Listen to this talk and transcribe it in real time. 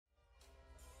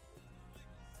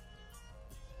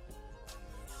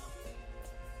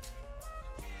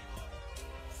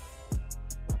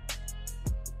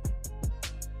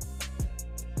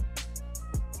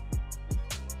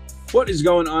What is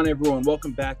going on, everyone?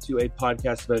 Welcome back to a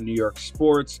podcast about New York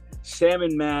sports. Sam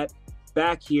and Matt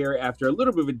back here after a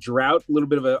little bit of a drought, a little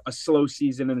bit of a slow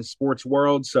season in the sports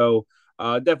world. So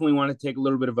definitely want to take a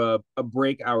little bit of a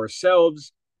break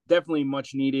ourselves. Definitely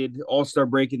much needed all-star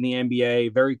break in the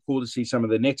NBA. Very cool to see some of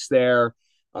the Knicks there.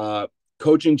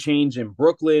 Coaching change in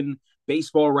Brooklyn.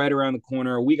 Baseball right around the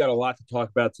corner. We got a lot to talk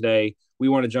about today. We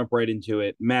want to jump right into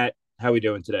it. Matt, how we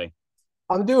doing today?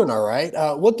 I'm doing all right.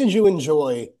 What did you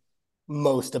enjoy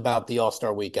most about the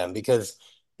All-Star weekend? Because,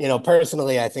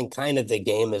 personally, I think kind of the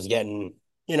game is getting,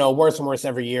 worse and worse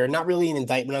every year. Not really an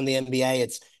indictment on the NBA.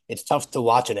 It's tough to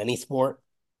watch in any sport.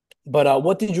 But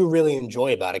what did you really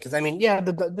enjoy about it? Because I mean, yeah,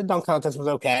 the dunk contest was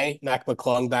okay. Mac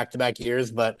McClung back-to-back years,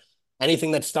 but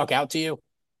anything that stuck out to you?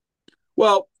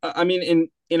 Well, I mean,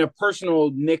 in a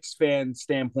personal Knicks fan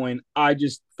standpoint, I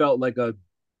just felt like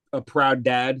a proud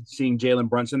dad seeing Jalen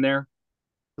Brunson there.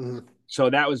 Mhm. So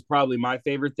that was probably my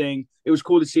favorite thing. It was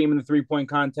cool to see him in the 3 point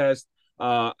contest.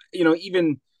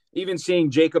 Even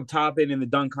seeing Jacob Toppin in the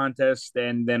dunk contest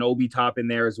and then Obi Toppin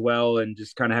there as well, and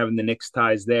just kind of having the Knicks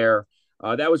ties there.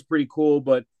 That was pretty cool.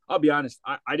 But I'll be honest,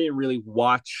 I didn't really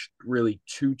watch really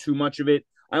too much of it.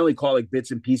 I only caught like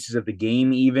bits and pieces of the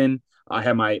game. Even I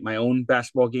had my own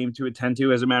basketball game to attend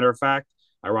to, as a matter of fact,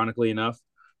 ironically enough.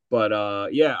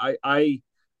 But yeah,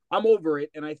 I'm over it.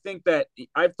 And I think that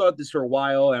I've thought this for a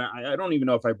while, and I don't even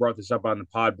know if I brought this up on the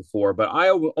pod before, but I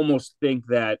almost think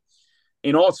that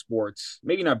in all sports,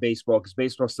 maybe not baseball, because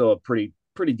baseball's still a pretty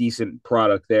decent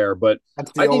product there, but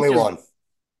That's the I think only there's one.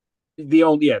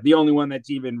 the only one that's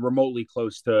even remotely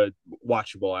close to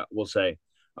watchable, we'll say.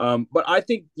 But I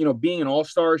think being an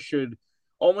all-star should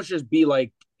almost just be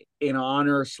like an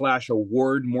honor slash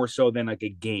award more so than like a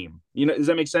game. Does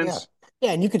that make Yeah. sense?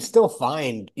 Yeah, and you could still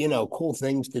find, cool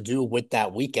things to do with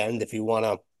that weekend if you want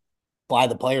to fly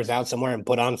the players out somewhere and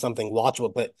put on something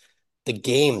watchable. But the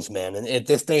games, man, and at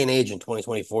this day and age in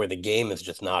 2024, the game is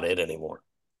just not it anymore.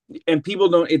 And people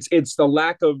don't, it's the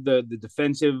lack of the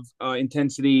defensive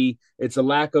intensity. It's a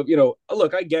lack of,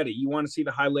 look, I get it, you want to see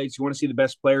the highlights, you want to see the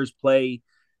best players play,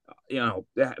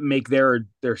 make their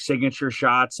signature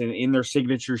shots and in their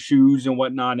signature shoes and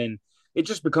whatnot, and it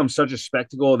just becomes such a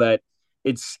spectacle that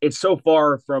it's so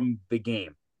far from the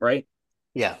game, right?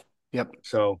 Yeah. Yep.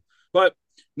 So, but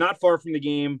not far from the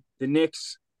game. The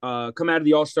Knicks come out of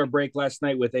the All-Star break last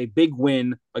night with a big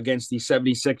win against the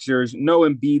 76ers. No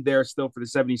Embiid there still for the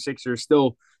 76ers,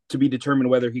 still to be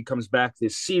determined whether he comes back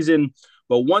this season.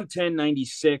 But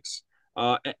 110-96.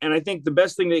 And I think the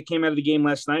best thing that came out of the game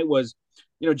last night was,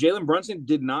 Jalen Brunson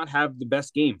did not have the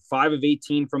best game. 5 of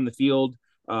 18 from the field,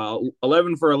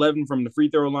 11 for 11 from the free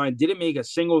throw line. Didn't make a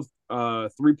single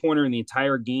three-pointer in the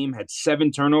entire game, had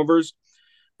 7 turnovers.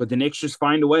 But the Knicks just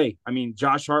find a way. I mean,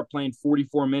 Josh Hart playing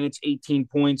 44 minutes, 18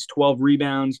 points, 12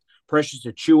 rebounds. Precious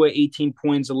Achiuwa, 18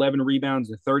 points, 11 rebounds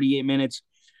in 38 minutes.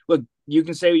 Look, you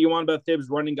can say what you want about Thibs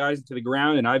running guys into the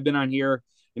ground, and I've been on here,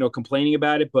 complaining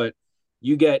about it, but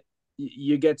you get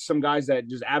some guys that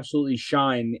just absolutely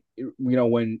shine.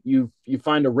 When you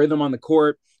find a rhythm on the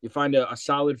court, you find a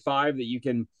solid five that you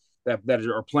can that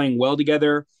are playing well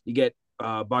together. You get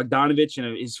Bogdanovich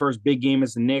in his first big game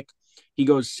as the Knick. He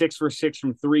goes 6 for 6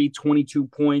 from three, 22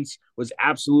 points, was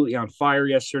absolutely on fire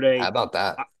How yesterday. about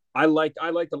that? I liked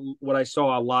what I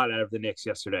saw a lot out of the Knicks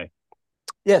yesterday.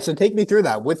 Yeah, so take me through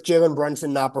that with Jalen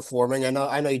Brunson not performing.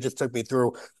 I know you just took me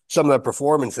through some of the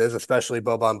performances, especially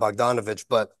Boban Bogdanovic,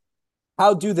 but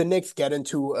how do the Knicks get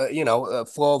into a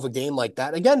flow of a game like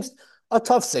that against a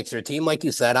tough Sixer team, like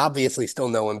you said? Obviously, still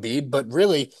no Embiid, but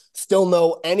really still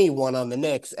no anyone on the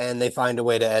Knicks, and they find a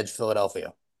way to edge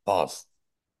Philadelphia. Pause.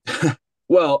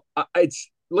 Well, it's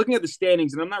looking at the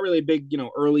standings, and I'm not really a big,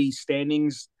 early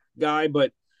standings guy,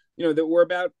 but that we're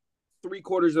about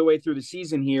 3/4 of the way through the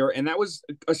season here, and that was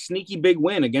a sneaky big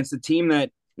win against a team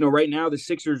that, right now the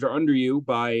Sixers are under you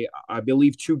by, I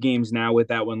believe, 2 games now with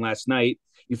that one last night.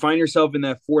 You find yourself in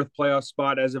that fourth playoff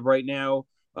spot as of right now.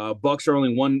 Bucks are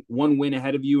only one win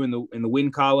ahead of you in the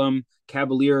win column.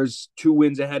 Cavaliers 2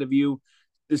 wins ahead of you.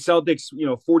 The Celtics,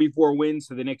 44 wins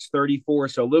to the Knicks 34,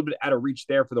 so a little bit out of reach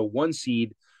there for the 1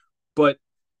 seed. But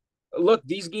look,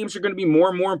 these games are going to be more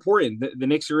and more important. The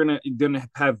Knicks are going to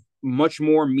have much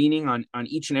more meaning on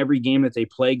each and every game that they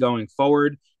play going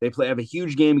forward. They have a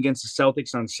huge game against the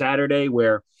Celtics on Saturday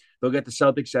where they'll get the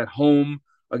Celtics at home.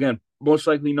 Again, most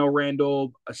likely no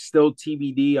Randall, still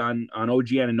TBD on OG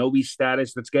Anunoby's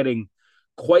status. That's getting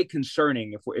quite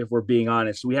concerning if we're being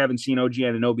honest. We haven't seen OG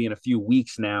Anunoby in a few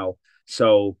weeks now.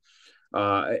 So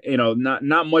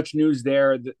not much news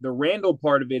there. The Randall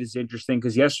part of it is interesting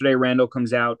because yesterday Randall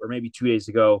comes out, or maybe 2 days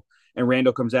ago, and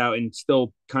Randall comes out and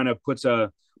still kind of puts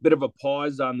bit of a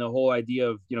pause on the whole idea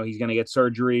of, he's going to get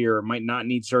surgery or might not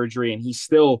need surgery, and he's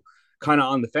still kind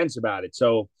of on the fence about it.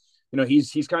 So,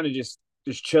 he's kind of just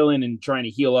chilling and trying to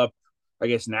heal up, I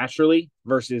guess, naturally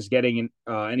versus getting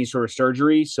any sort of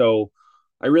surgery. So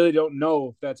I really don't know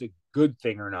if that's a good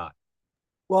thing or not.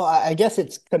 Well, I guess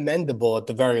it's commendable at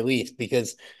the very least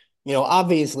because,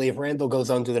 obviously, if Randall goes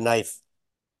under the knife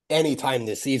anytime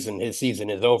this season, his season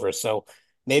is over. So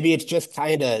maybe it's just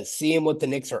kind of seeing what the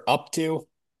Knicks are up to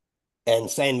and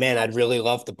saying, man, I'd really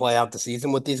love to play out the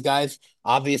season with these guys.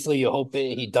 Obviously, you hope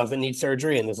he doesn't need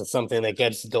surgery and this is something that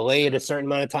gets delayed a certain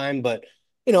amount of time. But,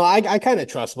 I kind of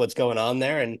trust what's going on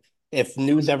there. And if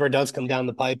news ever does come down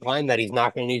the pipeline that he's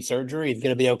not going to need surgery, he's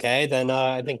going to be okay, then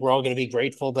I think we're all going to be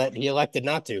grateful that he elected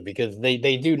not to because they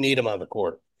do need him on the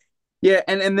court. Yeah,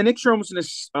 and the Knicks are almost in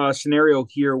a scenario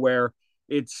here where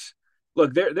it's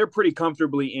look, they're pretty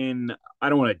comfortably in. I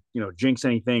don't want to jinx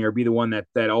anything or be the one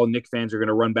that all Knicks fans are going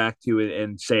to run back to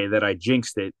and say that I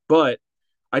jinxed it, but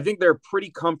I think they're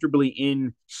pretty comfortably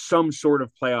in some sort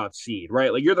of playoff seed,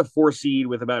 right? Like you're the 4 seed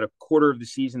with about a quarter of the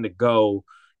season to go.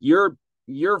 You're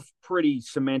pretty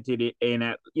cemented in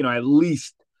at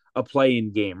least a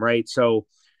play-in game, right? So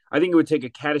I think it would take a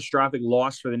catastrophic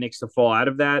loss for the Knicks to fall out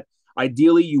of that.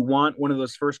 Ideally, you want one of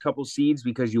those first couple seeds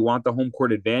because you want the home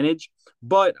court advantage.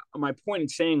 But my point in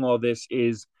saying all this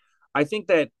is I think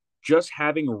that just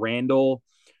having Randall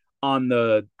on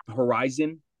the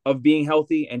horizon of being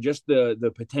healthy and just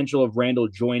the potential of Randall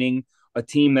joining a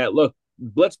team that, look,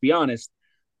 let's be honest,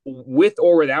 with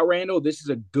or without Randall, this is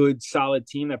a good, solid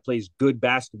team that plays good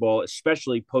basketball,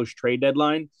 especially post trade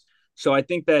deadline. So I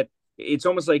think that it's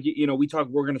almost like,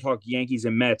 we're going to talk Yankees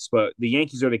and Mets, but the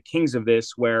Yankees are the kings of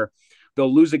this, where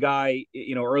they'll lose a guy,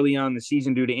 early on in the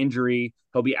season due to injury.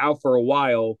 He'll be out for a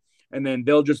while, and then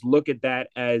they'll just look at that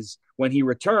as when he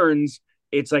returns,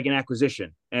 it's like an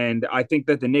acquisition. And I think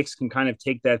that the Knicks can kind of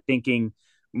take that thinking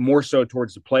more so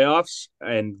towards the playoffs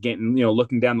and getting,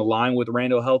 looking down the line with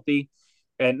Randall healthy.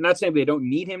 And not saying they don't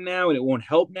need him now and it won't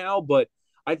help now, but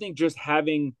I think just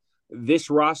having this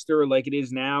roster like it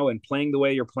is now and playing the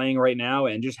way you're playing right now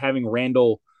and just having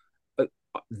Randall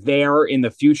there in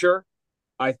the future,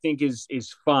 I think is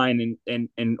fine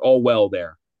and all well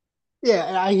there.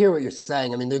 Yeah, I hear what you're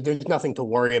saying. I mean, there's nothing to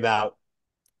worry about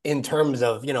in terms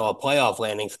of, a playoff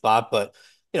landing spot. But,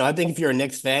 I think if you're a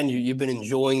Knicks fan, you've been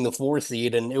enjoying the 4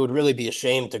 seed, and it would really be a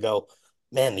shame to go,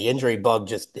 man, the injury bug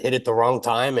just hit at the wrong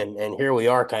time. And here we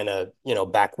are kind of,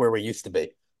 back where we used to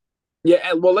be.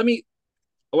 Yeah, well, let me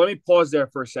pause there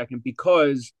for a second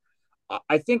because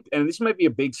I think, and this might be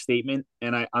a big statement,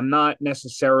 and I'm not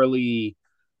necessarily.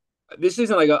 This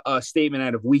isn't like a statement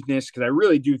out of weakness because I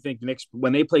really do think the Knicks,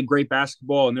 when they play great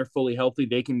basketball and they're fully healthy,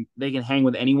 they can hang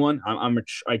with anyone.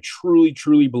 I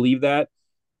truly believe that.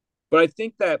 But I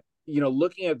think that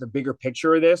looking at the bigger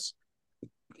picture of this,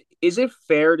 is it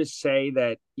fair to say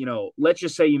that let's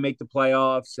just say you make the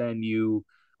playoffs and you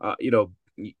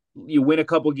win a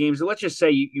couple games, and let's just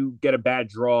say you get a bad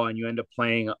draw and you end up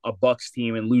playing a Bucks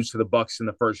team and lose to the Bucks in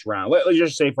the first round. Let's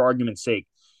just say, for argument's sake,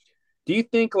 do you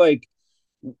think, like,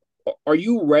 are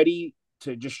you ready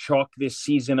to just chalk this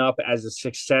season up as a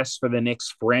success for the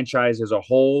Knicks franchise as a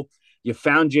whole? You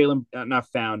found Jalen, not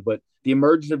found, but the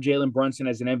emergence of Jalen Brunson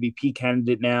as an MVP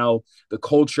candidate now, the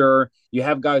culture, you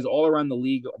have guys all around the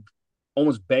league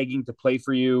almost begging to play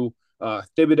for you.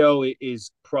 Thibodeau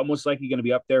is most likely going to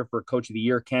be up there for Coach of the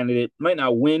Year candidate. Might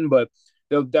not win, but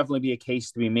there'll definitely be a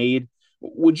case to be made.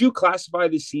 Would you classify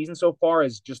this season so far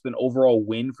as just an overall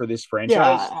win for this Yeah,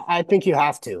 franchise? I think you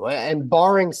have to. And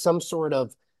barring some sort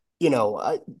of,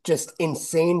 just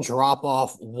insane drop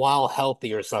off while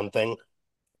healthy or something,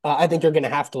 I think you're going to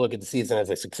have to look at the season as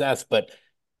a success. But,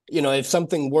 if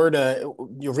something were to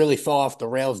you really fall off the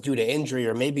rails due to injury,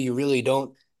 or maybe you really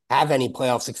don't have any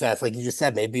playoff success, like you just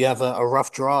said, maybe you have a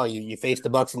rough draw, you face the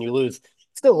Bucks and you lose.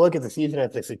 Still look at the season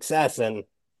as a success, and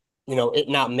it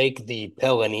not make the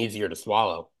pill any easier to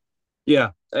swallow.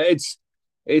 Yeah, it's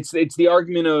the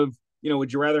argument of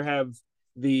would you rather have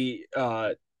the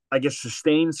I guess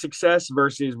sustained success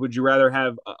versus would you rather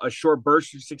have a short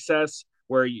burst of success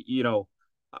where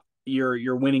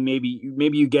you're winning,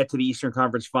 maybe you get to the Eastern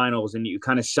Conference Finals and you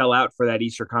kind of sell out for that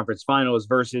Eastern Conference Finals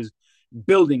versus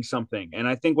building something. And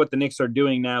I think what the Knicks are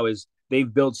doing now is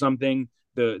they've built something.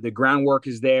 The groundwork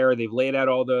is there. They've laid out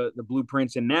all the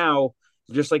blueprints, and now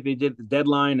just like they did at the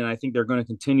deadline, and I think they're going to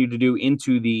continue to do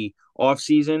into the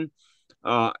offseason,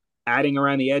 adding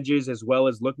around the edges as well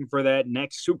as looking for that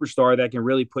next superstar that can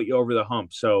really put you over the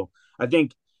hump. So I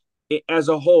think as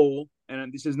a whole,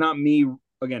 and this is not me,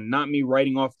 again, not me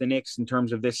writing off the Knicks in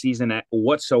terms of this season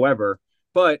whatsoever,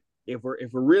 but if we're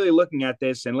really looking at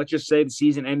this, and let's just say the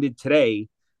season ended today,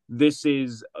 this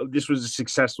was a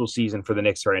successful season for the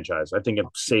Knicks franchise. I think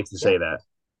it's safe to Yeah, say that.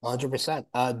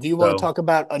 100%. Do you want to So talk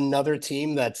about another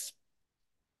team that's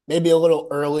maybe a little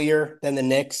earlier than the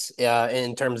Knicks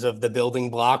in terms of the building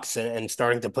blocks and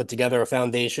starting to put together a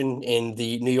foundation in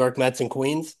the New York Mets and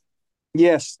Queens?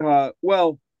 yes,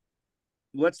 well,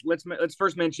 let's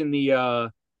first mention the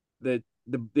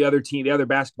other team, the other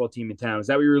basketball team in town. Is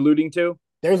that what you're alluding to?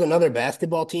 There's another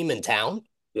basketball team in town.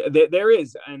 Yeah, there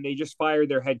is, and they just fired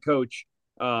their head coach,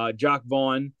 Jock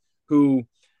Vaughn, who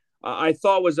I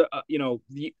thought was,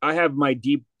 I have my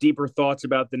deeper thoughts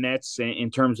about the Nets in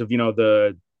terms of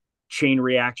the chain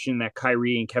reaction that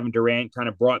Kyrie and Kevin Durant kind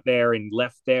of brought there and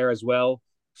left there as well.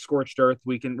 Scorched earth,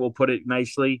 we'll put it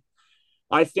nicely.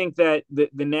 I think that the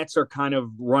Nets are kind of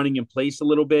running in place a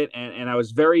little bit, and I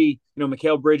was very,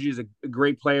 Mikal Bridges is a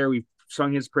great player. We've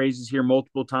sung his praises here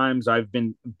multiple times. I've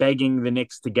been begging the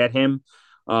Knicks to get him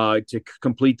to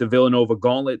complete the Villanova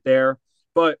gauntlet there,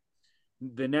 but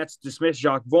the Nets dismissed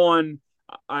Jacques Vaughn.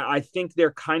 I think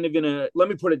they're kind of in a. Let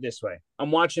me put it this way: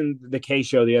 I'm watching the K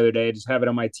show the other day. I just have it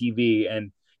on my TV,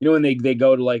 and when they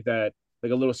go to like that,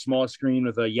 like a little small screen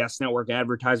with a Yes Network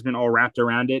advertisement all wrapped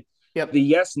around it. Yep. The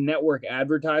Yes Network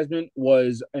advertisement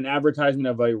was an advertisement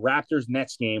of a Raptors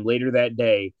Nets game later that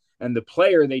day, and the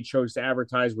player they chose to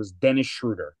advertise was Dennis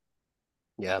Schroeder.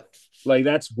 Yeah. Like,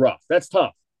 that's rough. That's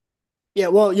tough. Yeah,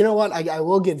 well, you know what? I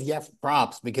will give Jeff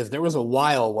props because there was a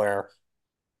while where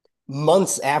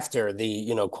months after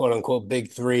the, quote unquote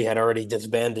big three had already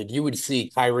disbanded, you would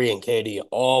see Kyrie and Katie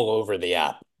all over the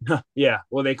app. Yeah.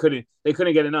 Well, they couldn't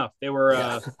get enough. They were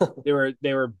Yeah.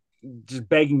 they were just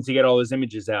begging to get all those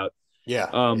images out. Yeah.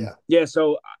 Yeah. Yeah,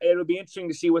 so it'll be interesting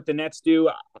to see what the Nets do.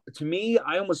 To me,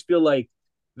 I almost feel like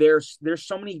there's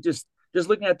so many, just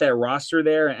looking at that roster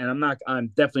there, and I'm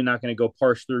definitely not going to go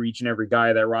parse through each and every guy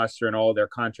of that roster and all their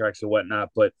contracts and whatnot.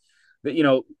 But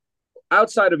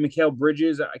outside of Mikal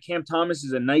Bridges, Cam Thomas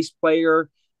is a nice player,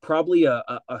 probably a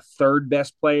third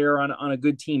best player on a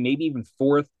good team, maybe even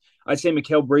fourth. I'd say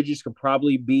Mikal Bridges could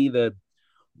probably be the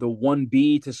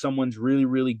 1B to someone's really,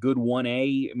 really good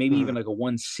 1A, maybe even Mhm. like a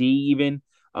 1C even.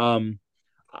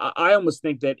 I almost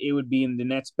think that it would be in the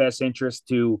Nets' best interest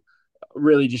to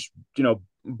really just,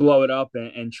 blow it up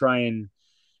and try and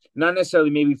not necessarily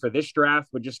maybe for this draft,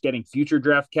 but just getting future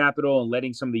draft capital and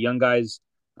letting some of the young guys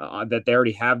that they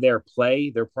already have there play.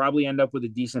 They'll probably end up with a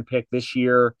decent pick this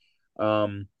year.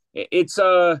 Um, it's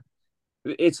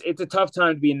it's a tough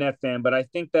time to be a Net fan, but I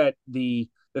think that the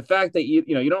fact that you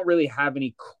don't really have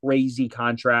any crazy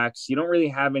contracts, you don't really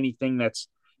have anything that's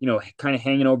kind of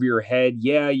hanging over your head.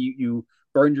 Yeah, you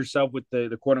burned yourself with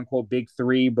the quote unquote big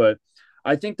three, but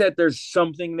I think that there's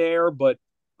something there. But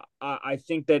I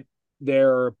think that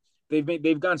they're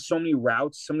they've gone so many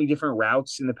routes, so many different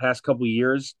routes in the past couple of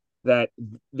years that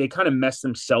they kind of messed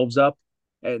themselves up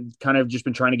and kind of just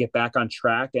been trying to get back on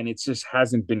track, and it just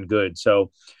hasn't been good.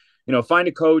 So find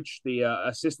a coach. The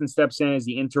assistant steps in as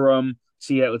the interim.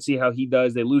 Let's see how he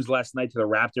does. They lose last night to the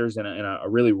Raptors in a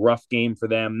really rough game for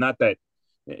them. Not that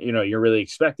you're really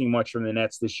expecting much from the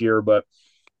Nets this year, but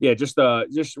yeah, just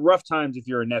rough times if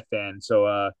you're a Net fan.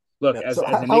 So look, Yeah. as So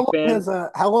as a Knick fan,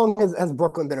 how long has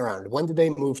Brooklyn been around? When did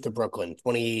they move to Brooklyn?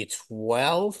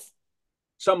 2012?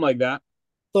 something like that.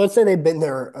 So let's say they've been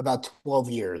there about 12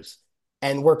 years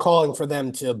and we're calling for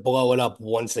them to blow it up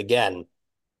once again.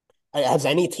 Has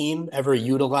any team ever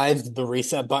utilized the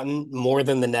reset button more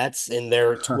than the Nets in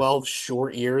their 12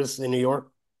 short years in New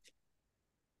York?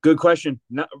 Good question.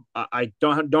 No, I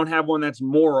don't have one that's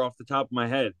more off the top of my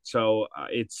head. So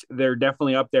they're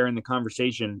definitely up there in the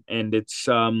conversation, and it's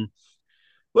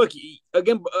look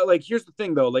again. Like, here's the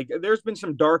thing though. Like, there's been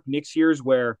some dark Knicks years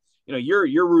where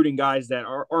you're rooting guys that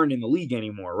aren't in the league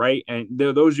anymore, right? And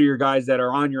those are your guys that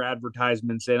are on your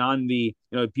advertisements and on the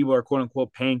people are quote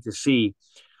unquote paying to see.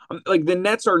 Like, the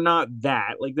Nets are not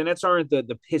that. Like, the Nets aren't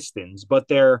the Pistons, but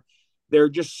they're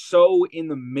just so in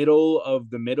the middle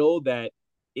of the middle that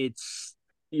it's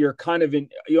you're kind of in.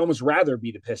 You almost rather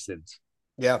be the Pistons,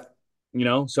 Yeah.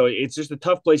 So it's just a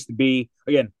tough place to be.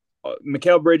 Again,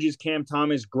 Mikal Bridges, Cam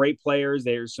Thomas, great players.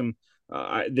 There's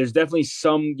definitely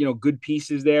some good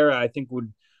pieces there. I think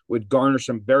would garner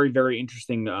some very, very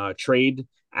interesting trade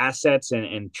assets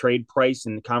and trade price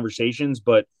and conversations,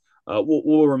 but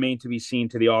will remain to be seen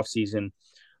to the offseason.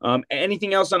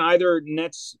 Anything else on either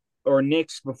Nets or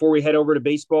Knicks before we head over to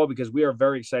baseball? Because we are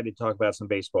very excited to talk about some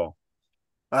baseball.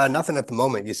 Nothing at the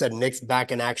moment. You said Knicks back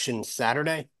in action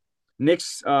Saturday?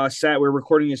 Knicks we're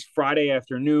recording this Friday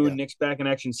afternoon. Yeah. Knicks back in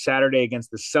action Saturday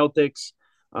against the Celtics.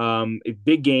 A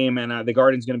big game, and the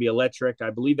Garden's going to be electric.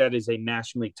 I believe that is a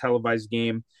nationally televised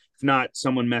game. if not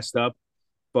someone messed up.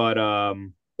 But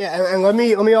Yeah, and let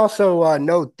me also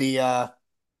note the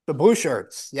blue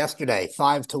shirts yesterday,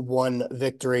 5-1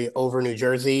 victory over New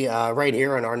Jersey, right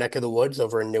here in our neck of the woods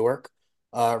over in Newark.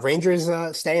 Rangers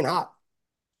staying hot.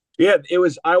 yeah, it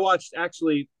was. I watched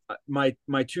actually my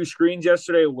two screens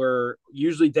yesterday were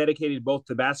usually dedicated both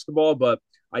to basketball, but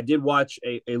I did watch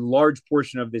a large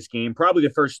portion of this game, probably the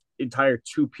first entire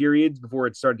two periods before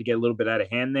it started to get a little bit out of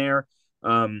hand there.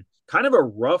 Kind of a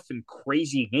rough and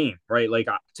crazy game, right? Like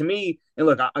to me, and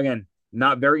look again,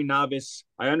 not very novice.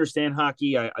 I understand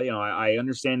hockey. I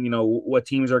understand what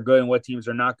teams are good and what teams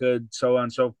are not good, so on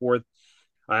and so forth.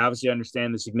 I obviously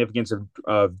understand the significance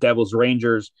of Devils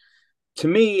Rangers to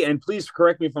me, and please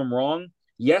correct me if I'm wrong,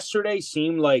 yesterday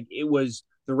seemed like it was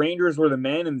the Rangers were the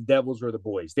men and the Devils were the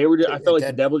boys. I It, felt it like the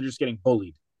did. Devils were just getting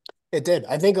bullied. It did.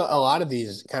 I think a lot of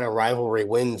these kind of rivalry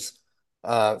wins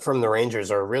from the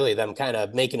Rangers are really them kind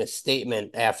of making a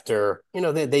statement after,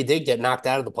 they did get knocked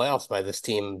out of the playoffs by this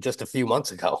team just a few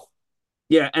months ago.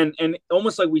 Yeah, and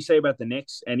almost like we say about the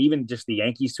Knicks and even just the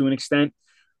Yankees to an extent.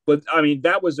 But I mean,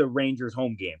 that was a Rangers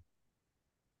home game.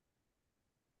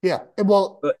 Yeah.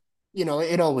 Well, But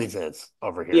it always is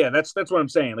over yeah, here. that's what I'm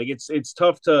saying. Like it's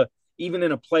tough to even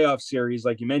in a playoff series,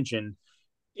 like you mentioned,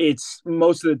 it's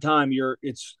most of the time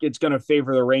it's going to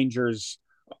favor the Rangers,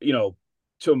 you know,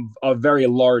 to a very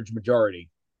large majority.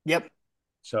 Yep.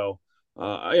 So,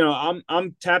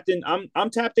 I'm tapped in. I'm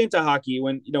tapped into hockey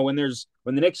when when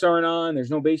the Knicks aren't on,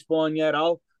 there's no baseball on yet.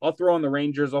 I'll throw on the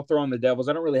Rangers. I'll throw on the Devils.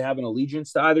 I don't really have an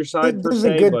allegiance to either side per There's a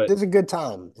se, good but there's a good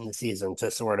time in the season to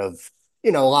sort of,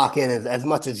 lock in as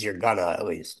much as you're gonna at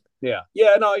least. yeah,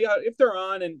 no, yeah. If they're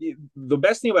on, and the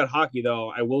best thing about hockey,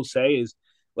 though, I will say is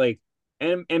like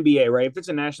NBA, right? If it's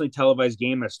a nationally televised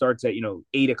game that starts at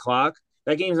 8 o'clock,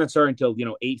 that game's not starting until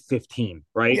 8:15,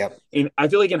 right? Yep. And I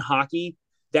feel like in hockey,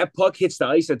 that puck hits the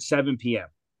ice at 7 p.m.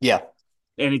 Yeah.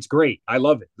 and it's great. I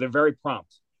love it. They're very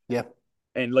prompt. Yep.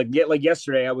 And like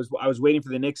yesterday, I was waiting for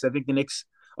the Knicks. I think the Knicks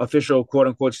official quote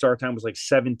unquote start time was like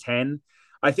 7:10.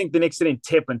 I think the Knicks didn't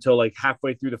tip until like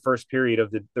halfway through the first period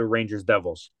of the Rangers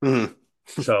Devils. Mhm.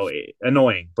 So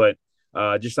annoying, but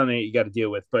just something that you got to deal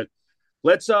with. But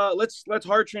let's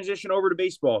hard transition over to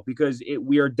baseball because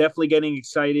we are definitely getting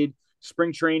excited.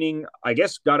 Spring training, I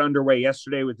guess, got underway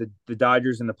yesterday with the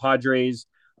Dodgers and the Padres.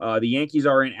 The Yankees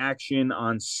are in action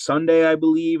on Sunday, I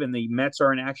believe, and the Mets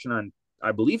are in action on,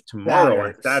 I believe, tomorrow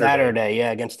on Saturday. Saturday,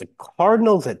 yeah, against the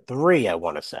Cardinals at 3, I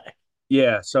want to say.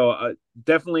 Yeah, so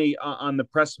definitely on the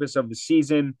precipice of the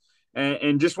season,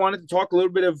 and just wanted to talk a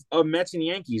little bit of Mets and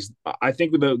Yankees. I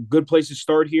think with a good place to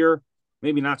start here,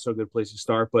 maybe not so good place to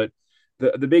start, but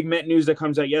the big Met news that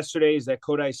comes out yesterday is that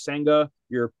Kodai Senga,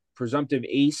 your presumptive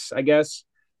ace, I guess,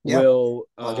 Yeah, will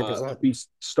 100%. be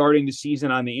starting the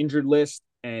season on the injured list,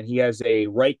 and he has a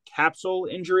right capsule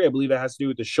injury. I believe it has to do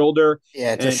with the shoulder,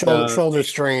 Yeah, it's a and shoulder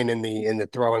strain in the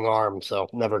throwing arm, so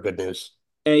never good news.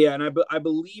 yeah, and I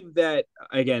believe that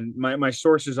again. My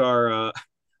sources are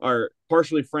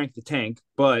partially Frank the Tank,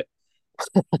 but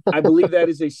I believe that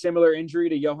is a similar injury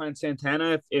to Johan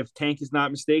Santana, if Tank is not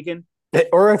mistaken.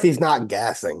 Or if he's not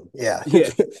gassing. Yeah. Yeah,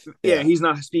 yeah, Yeah. he's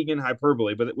not speaking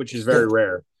hyperbole, but which is very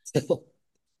rare.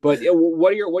 But yeah,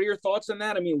 what are your thoughts on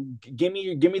that? I mean, give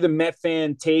me the Met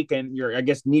fan take and your I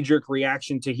guess knee jerk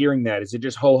reaction to hearing that. Is it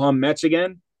just ho hum Mets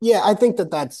again? Yeah, I think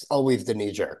that that's always the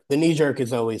knee jerk. The knee jerk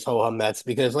is always ho hum Mets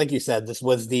because, like you said, this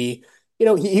was he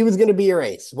was going to be your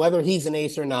ace. Whether he's an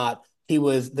ace or not, he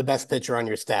was the best pitcher on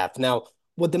your staff. Now,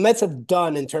 what the Mets have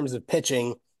done in terms of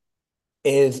pitching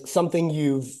is something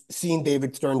you've seen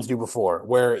David Stearns do before,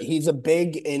 where he's a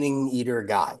big inning eater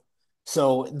guy.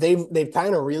 So they've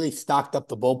kind of really stocked up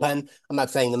the bullpen. I'm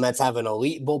not saying the Mets have an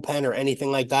elite bullpen or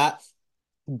anything like that,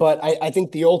 but I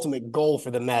think the ultimate goal for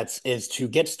the Mets is to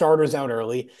get starters out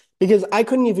early because I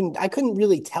couldn't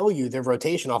really tell you their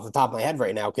rotation off the top of my head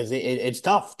right now because it's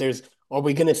tough. Are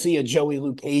we going to see a Joey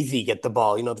Lucchesi get the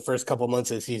ball, the first couple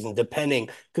months of the season, depending,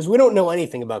 because we don't know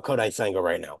anything about Kodai Senga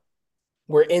right now.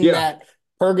 We're in Yeah, that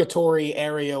purgatory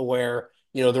area where,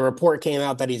 the report came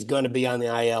out that he's going to be on the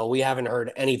IL. We haven't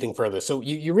heard anything further. So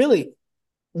you really,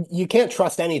 you can't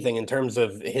trust anything in terms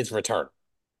of his return.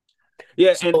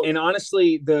 yeah, and So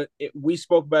honestly, we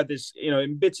spoke about this,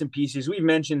 in bits and pieces. We've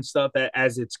mentioned stuff that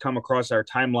as it's come across our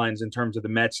timelines in terms of the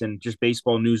Mets and just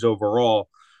baseball news overall.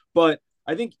 But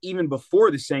I think even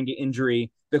before the Senga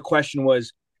injury, the question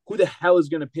was, who the hell is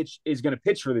going to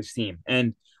pitch for this team?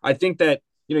 And I think that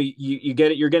you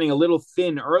get it. You're getting a little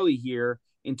thin early here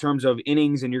in terms of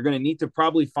innings, and you're going to need to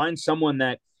probably find someone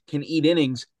that can eat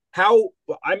innings. How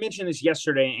I mentioned this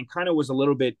yesterday and kind of was a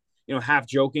little bit half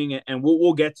joking, and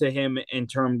we'll get to him in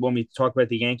term when we talk about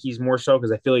the Yankees more so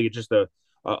because I feel like it's just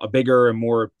a bigger and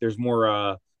more there's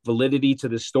more validity to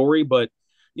the story. But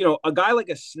a guy like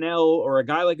a Snell or a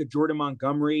guy like a Jordan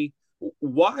Montgomery,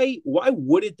 why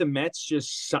wouldn't the Mets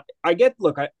just? I get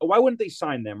look, why wouldn't they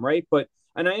sign them, right? But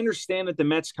and I understand that the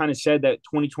Mets kind of said that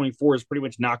 2024 is pretty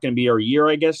much not going to be our year,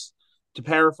 I guess, to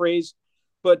paraphrase.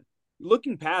 But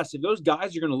looking past, if those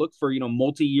guys are going to look for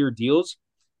multi-year deals,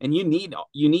 and you need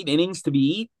innings to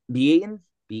be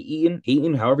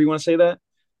eaten, however you want to say that.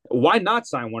 Why not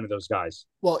sign one of those guys?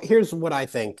 Well, here's what I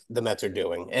think the Mets are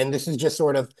doing. And this is just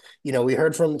sort of, we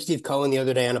heard from Steve Cohen the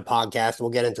other day on a podcast.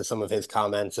 We'll get into some of his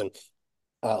comments and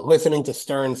listening to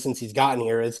Stern since he's gotten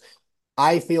here is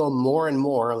I feel more and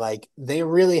more like they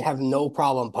really have no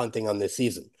problem punting on this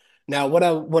season. Now, what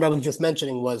I was just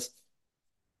mentioning was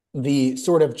the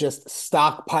sort of just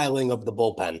stockpiling of the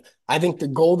bullpen. I think the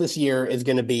goal this year is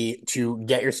going to be to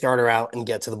get your starter out and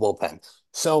get to the bullpen.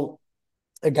 So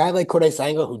a guy like Corey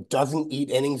Seager who doesn't eat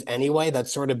innings anyway,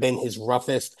 that's sort of been his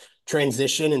roughest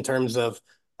transition in terms of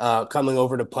coming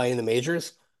over to play in the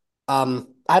majors. I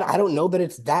don't know that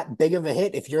it's that big of a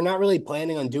hit. If you're not really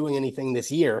planning on doing anything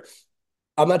this year,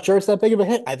 I'm not sure it's that big of a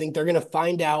hit. I think they're going to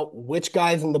find out which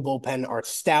guys in the bullpen are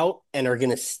stout and are going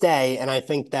to stay. And I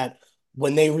think that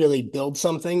when they really build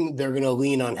something, they're going to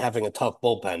lean on having a tough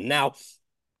bullpen. Now,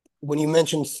 when you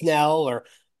mentioned Snell, or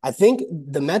I think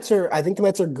the Mets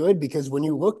are good because when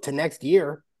you look to next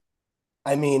year,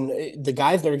 I mean, the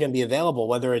guys that are going to be available,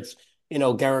 whether it's,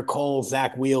 Garrett Cole,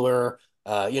 Zach Wheeler,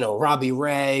 Robbie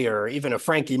Ray, or even a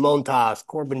Frankie Montas,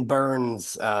 Corbin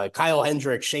Burns, Kyle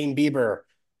Hendricks, Shane Bieber.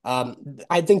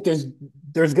 I think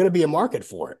there's going to be a market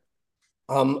for it.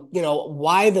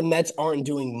 Why the Mets aren't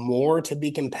doing more to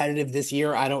be competitive this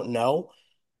year, I don't know.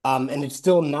 And it's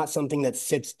still not something that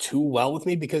sits too well with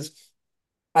me because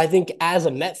I think as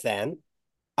a Met fan,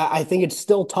 I think it's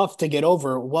still tough to get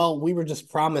over. Well, we were just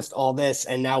promised all this,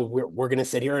 and now we're going to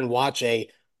sit here and watch a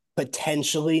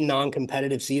potentially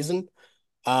non-competitive season.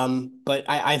 But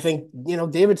I think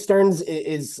David Stearns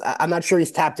I'm not sure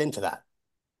he's tapped into that.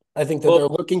 I think that Well, they're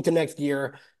looking to next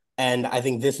year, and I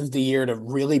think this is the year to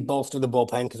really bolster the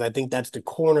bullpen because I think that's the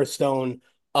cornerstone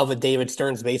of a David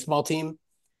Stearns baseball team.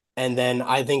 And then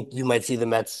I think you might see the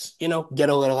Mets, get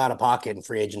a little out of pocket in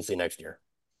free agency next year.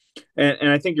 and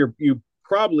I think you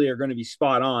probably are going to be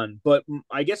spot on. But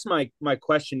I guess my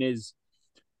question is,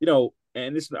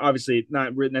 and this is obviously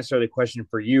not necessarily a question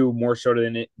for you more so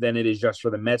than it is just for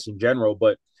the Mets in general.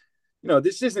 But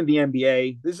this isn't the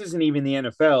NBA. This isn't even the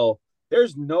NFL.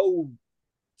 There's no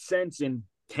sense in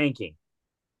tanking,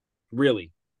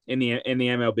 really, in the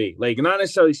MLB. Like, not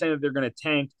necessarily saying that they're going to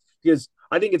tank because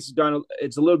I think it's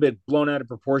a little bit blown out of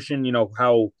proportion.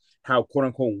 How quote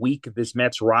unquote weak this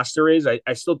Mets roster is.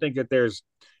 I still think that there's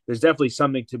definitely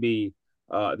something to be.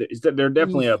 They're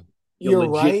definitely a You're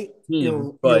legit right. team,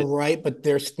 You're but right, but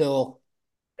there's still,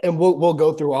 and we'll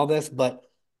go through all this, but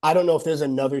I don't know if there's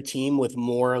another team with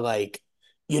more like,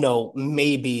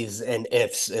 maybes and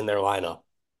ifs in their lineup.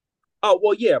 oh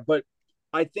well, yeah, but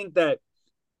I think that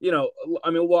I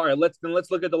mean, well, all right, let's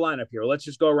look at the lineup here. Let's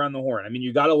just go around the horn. I mean,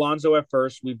 you got Alonso at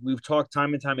first. We've talked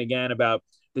time and time again about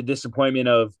the disappointment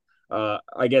of,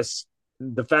 I guess,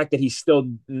 the fact that he still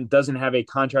doesn't have a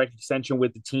contract extension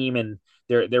with the team, and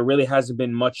there really hasn't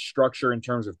been much structure in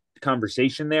terms of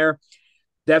conversation there.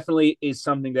 Definitely is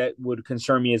something that would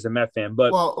concern me as a Met fan.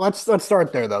 But Well, let's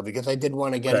start there though, because I did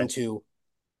want to get okay, into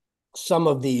some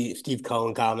of the Steve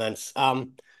Cohen comments.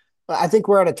 I think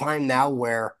we're at a time now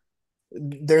where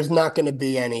there's not going to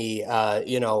be any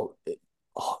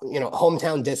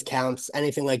hometown discounts,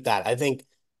 anything like that. I think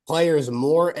players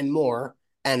more and more,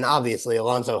 and obviously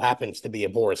Alonso happens to be a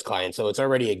Boris client, so it's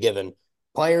already a given.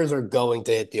 Players are going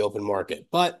to hit the open market.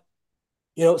 But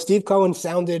Steve Cohen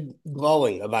sounded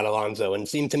glowing about Alonso and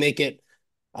seemed to make it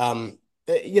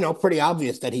pretty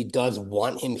obvious that he does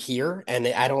want him here. And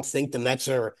I don't think the Mets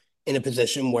are in a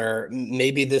position where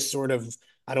maybe this sort of,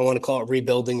 I don't want to call it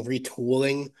rebuilding,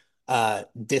 retooling,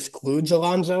 discludes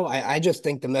Alonso. I just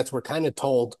think the Mets were kind of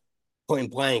told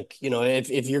point blank,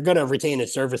 if you're going to retain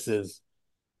his services,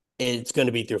 it's going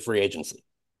to be through free agency.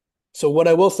 So what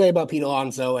I will say about Pete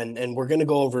Alonso, and we're going to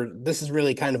go over, this is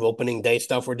really kind of opening day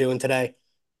stuff we're doing today.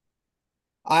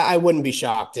 I wouldn't be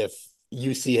shocked if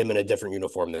you see him in a different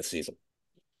uniform this season.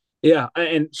 yeah,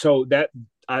 and so that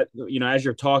as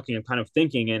you're talking, I'm kind of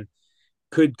thinking, and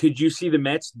could you see the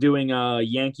Mets doing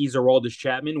Yankees or Aroldis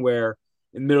Chapman, where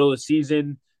in the middle of the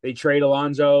season they trade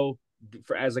Alonso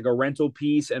as like a rental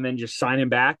piece and then just sign him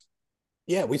back?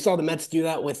 Yeah, we saw the Mets do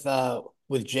that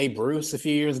with Jay Bruce a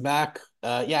few years back.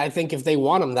 Yeah, I think if they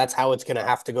want him, that's how it's going to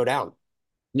have to go down.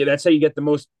 Yeah, that's how you get the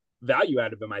most value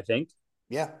out of him, I think.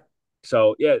 Yeah.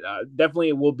 So yeah, definitely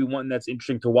it will be one that's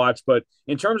interesting to watch. But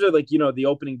in terms of like the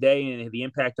opening day and the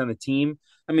impact on the team,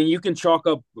 I mean, you can chalk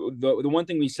up the one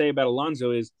thing we say about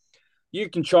Alonso is you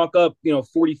can chalk up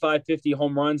 45, 50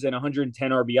 home runs and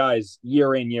 110 RBIs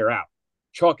year in year out.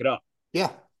 Chalk it up.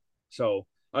 Yeah. So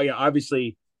yeah,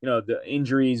 obviously the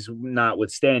injuries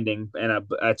notwithstanding, and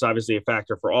that's obviously a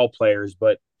factor for all players.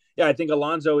 But yeah, I think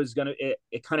Alonso is gonna.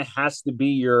 It kind of has to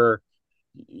be your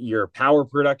power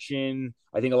production.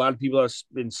 I think a lot of people have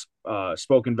been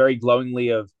spoken very glowingly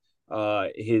of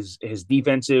his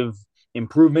defensive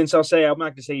improvements. I'll say I'm not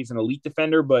going to say he's an elite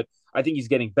defender, but I think he's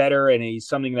getting better, and he's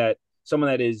someone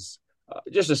that is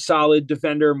just a solid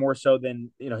defender more so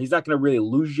than he's not going to really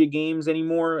lose you games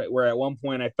anymore. Where at one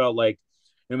point I felt like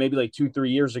maybe like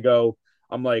 2-3 years ago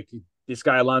I'm like this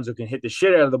guy Alonso can hit the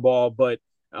shit out of the ball, but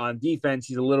on defense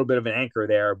he's a little bit of an anchor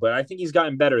there. But I think he's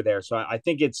gotten better there. So I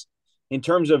think it's in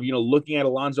terms of looking at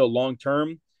Alonso long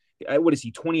term. What is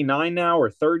he 29 now or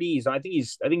 30? I think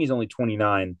he's only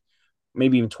 29,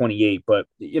 maybe even 28. But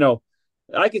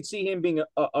I could see him being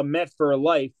a Met for a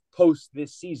life post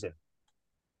this season.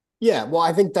 Yeah. Well,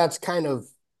 I think that's kind of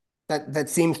that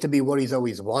seems to be what he's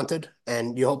always wanted,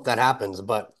 and you hope that happens.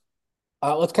 But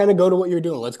let's kind of go to what you're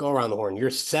doing. Let's go around the horn. You're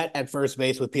set at first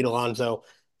base with Pete Alonso,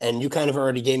 and you kind of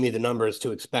already gave me the numbers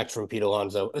to expect from Pete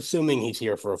Alonso, assuming he's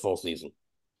here for a full season.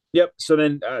 Yep. So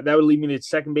then that would lead me to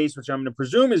second base, which I'm going to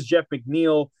presume is Jeff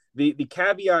McNeil. The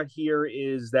caveat here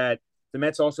is that the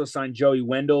Mets also signed Joey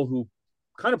Wendell, who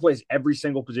kind of plays every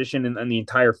single position in the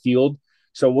entire field.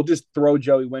 So we'll just throw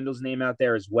Joey Wendell's name out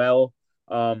there as well.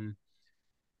 Um,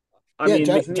 I Yeah, mean,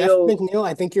 Jeff McNeil. McNeil,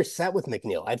 I think you're set with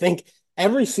McNeil. I think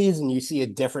every season you see a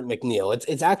different McNeil.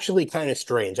 It's actually kind of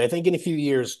strange. I think in a few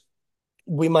years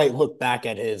we might look back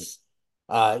at his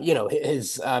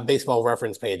baseball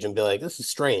reference page and be like, this is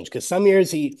strange. Because some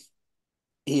years he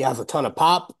has a ton of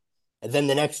pop, and then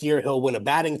the next year he'll win a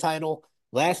batting title.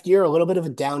 Last year, a little bit of a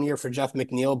down year for Jeff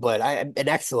McNeil, but an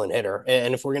excellent hitter.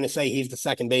 And if we're gonna say he's the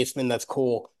second baseman, that's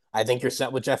cool. I think you're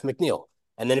set with Jeff McNeil.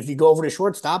 And then if you go over to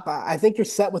shortstop, I think you're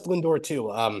set with Lindor too.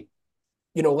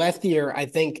 Last year, I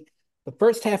think the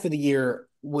first half of the year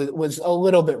was a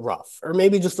little bit rough, or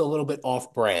maybe just a little bit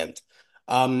off brand.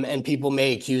 And people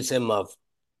may accuse him of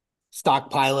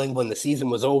stockpiling when the season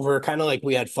was over, kind of like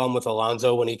we had fun with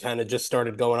Alonso when he kind of just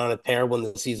started going on a tear when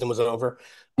the season was over.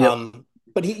 Yep.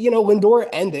 But Lindor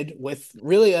ended with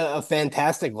really a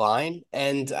fantastic line,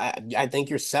 and I think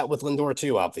you're set with Lindor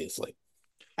too, obviously.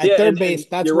 At Yeah, third and base,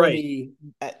 that's you're where right.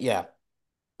 yeah.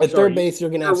 At third Sorry, base, you're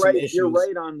gonna you're have some right. You're issues.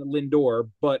 right on Lindor,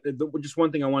 but just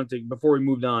one thing I wanted to before we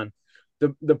moved on.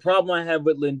 The problem I have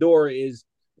with Lindor is,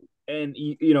 and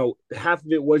half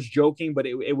of it was joking, but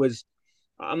it was.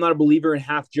 I'm not a believer in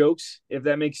half jokes, if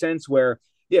that makes sense. Where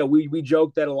yeah, we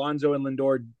joked that Alonso and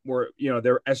Lindor were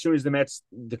they're as soon as the Mets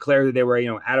declared that they were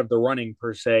out of the running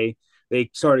per se, they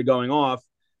started going off.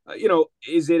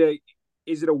 Is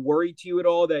it a worry to you at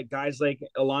all that guys like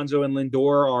Alonso and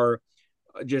Lindor are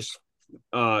just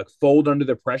fold under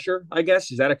the pressure? I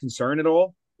guess is that a concern at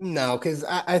all? No, because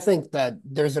I think that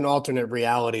there's an alternate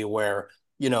reality where,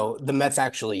 the Mets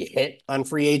actually hit on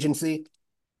free agency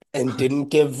and didn't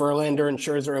give Verlander and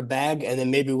Scherzer a bag. And then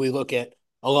maybe we look at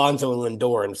Alonso and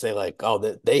Lindor and say, like, oh,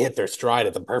 they hit their stride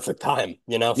at the perfect time.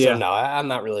 So, Yeah, no, I'm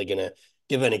not really going to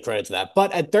give any credit to that.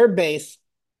 But at third base,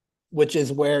 which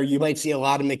is where you might see a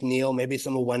lot of McNeil, maybe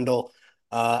some of Wendell,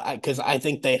 because I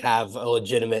think they have a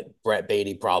legitimate Brett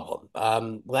Beatty problem.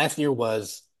 Last year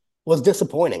was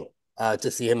disappointing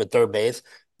to see him at third base.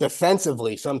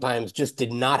 Defensively, sometimes just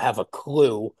did not have a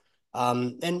clue.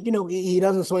 And he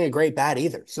doesn't swing a great bat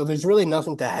either. So there's really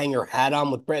nothing to hang your hat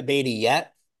on with Brett Beatty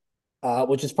yet,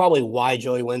 which is probably why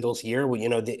Joey Wendell's here.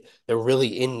 They're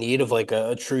really in need of like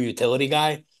a true utility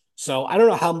guy. So I don't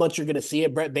know how much you're going to see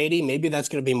at Brett Beatty. Maybe that's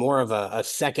going to be more of a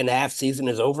second half season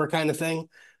is over kind of thing.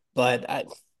 But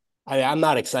I'm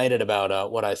not excited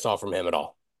about what I saw from him at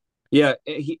all. yeah.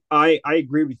 I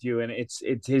agree with you, and it's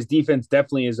his defense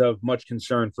definitely is of much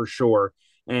concern for sure.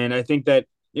 And I think that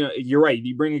you're right.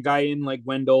 You bring a guy in like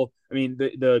Wendell. I mean,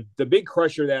 the big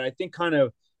crusher that I think kind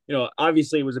of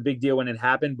obviously it was a big deal when it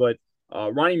happened, but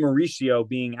Ronnie Mauricio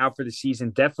being out for the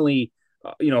season definitely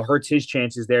hurts his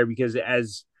chances there because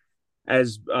as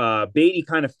Beatty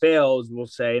kind of fails, we'll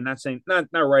say, and not saying not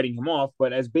writing him off,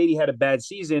 but as Beatty had a bad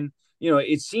season,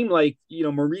 it seemed like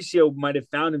Mauricio might have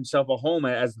found himself a home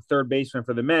as the third baseman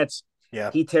for the Mets. Yeah,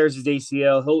 He tears his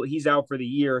ACL, he's out for the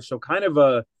year, so kind of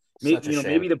a such a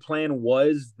maybe shame. the plan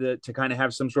was to kind of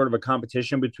have some sort of a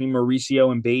competition between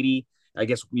Mauricio and Beatty. I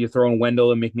guess you throw in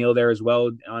Wendell and McNeil there as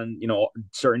well on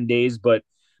certain days, but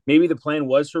maybe the plan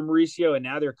was for Mauricio, and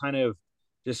now they're kind of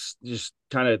just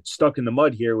kind of stuck in the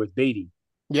mud here with Beatty.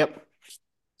 Yep.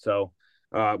 So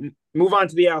move on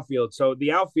to the outfield. So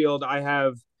the outfield, I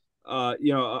have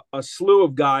a slew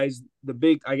of guys. The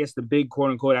big, I guess, the big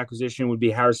quote unquote acquisition would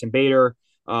be Harrison Bader.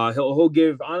 He'll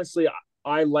give honestly.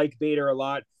 I like Bader a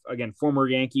lot. Again, former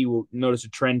Yankee will notice a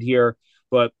trend here,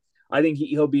 but I think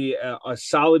he'll be a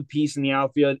solid piece in the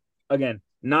outfield. Again,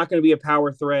 not going to be a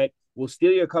power threat. Will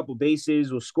steal you a couple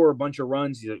bases. Will score a bunch of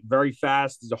runs. He's very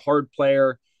fast. He's a hard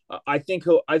player. I think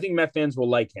he'll. I think Met fans will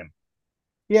like him.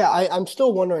 Yeah, I'm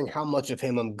still wondering how much of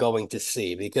him I'm going to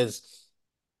see because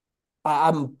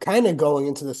I'm kind of going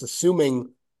into this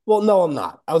assuming, well, no, I'm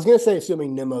not. I was going to say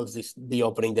assuming Nimmo's the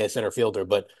opening day center fielder,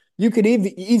 but you could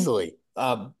easily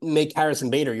make Harrison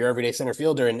Bader your everyday center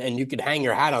fielder, and you could hang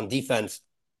your hat on defense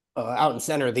out in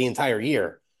center the entire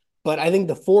year. But I think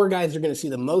the four guys you're going to see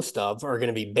the most of are going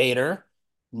to be Bader,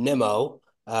 Nimmo,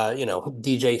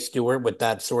 DJ Stewart with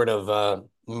that sort of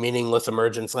meaningless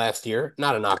emergence last year.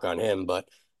 Not a knock on him, but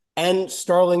and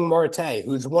Starling Marte,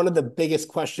 who's one of the biggest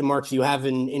question marks you have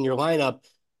in your lineup,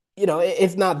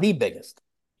 if not the biggest.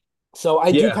 So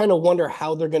I do Yeah, kind of wonder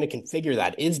how they're going to configure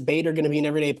that. Is Bader going to be an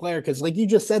everyday player? Because, like you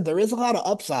just said, there is a lot of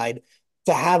upside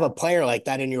to have a player like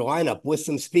that in your lineup with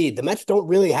some speed. The Mets don't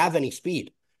really have any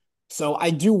speed. So I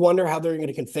do wonder how they're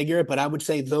going to configure it, but I would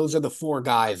say those are the four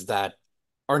guys that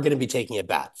are going to be taking at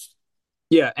bats.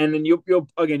 yeah, and then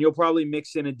you'll probably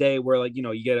mix in a day where like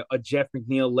you get a Jeff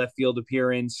McNeil left field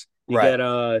appearance. You Right.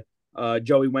 get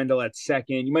Joey Wendell at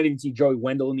second. You might even see Joey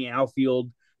Wendell in the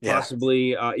outfield Yeah.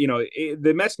 possibly.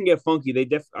 The Mets can get funky.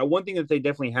 One thing that they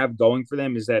definitely have going for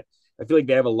them is that I feel like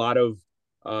they have a lot of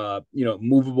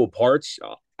movable parts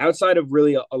outside of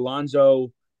really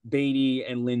Alonso, Beatty,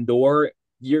 and Lindor.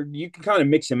 You can kind of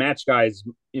mix and match guys.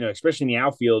 Especially in the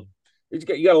outfield. You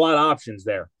got a lot of options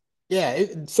there. Yeah,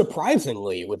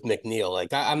 surprisingly with McNeil, like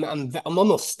I'm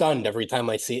almost stunned every time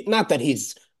I see it. Not that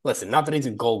he's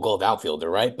a gold outfielder,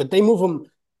 right? But they move him,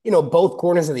 both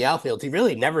corners of the outfield. He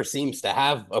really never seems to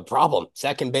have a problem.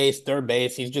 Second base, third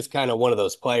base, he's just kind of one of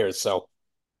those players. So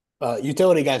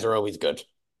utility guys are always good.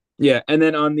 Yeah, and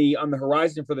then on the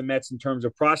horizon for the Mets in terms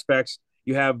of prospects,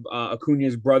 you have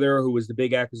Acuna's brother, who was the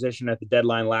big acquisition at the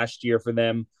deadline last year for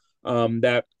them.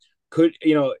 That could,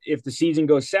 if the season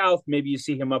goes south, maybe you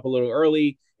see him up a little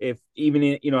early. If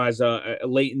even as a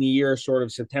late in the year, sort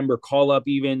of September call up,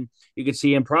 even you could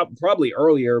see him probably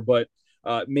earlier, but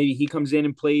maybe he comes in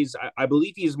and plays. I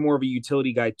believe he's more of a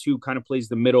utility guy too, kind of plays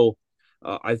the middle.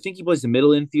 I think he plays the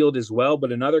middle infield as well,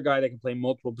 but another guy that can play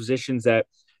multiple positions that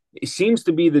it seems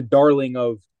to be the darling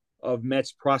of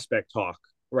Mets prospect talk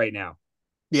right now.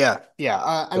 Yeah, yeah.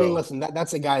 I mean, So listen,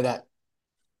 that's a guy that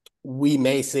we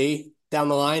may see down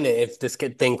the line if this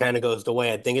thing kind of goes the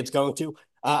way I think it's going to.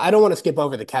 I don't want to skip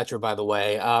over the catcher, by the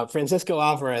way. Francisco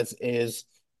Alvarez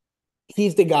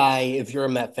he's the guy, if you're a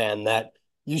Met fan, that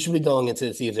you should be going into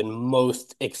the season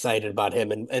most excited about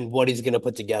him and what he's going to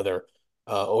put together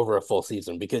over a full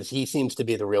season because he seems to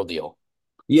be the real deal.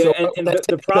 yeah, So and that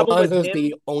the problem with Alonso is him,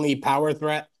 the only power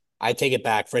threat. I take it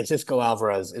back. Francisco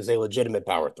Alvarez is a legitimate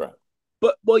power threat.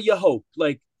 but well, you hope.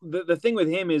 Like the thing with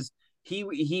him is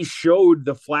he showed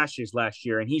the flashes last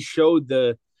year, and he showed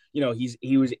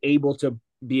he was able to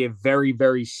be a very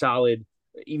very solid,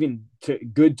 even to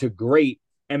good to great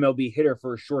MLB hitter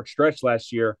for a short stretch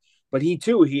last year. But he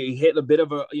hit a bit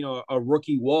of a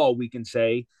rookie wall, we can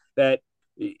say that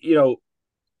you know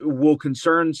will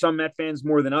concern some Met fans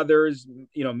more than others.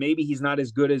 Maybe he's not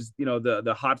as good as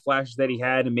the hot flashes that he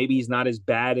had, and maybe he's not as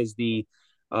bad as the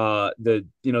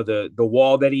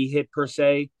wall that he hit per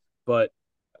se, but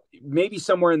maybe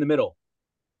somewhere in the middle.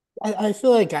 I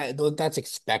feel like that's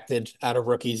expected out of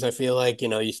rookies. I feel like,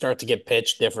 you start to get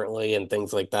pitched differently and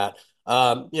things like that.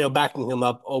 Backing him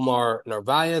up, Omar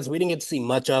Narvaez, we didn't get to see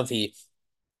much of. He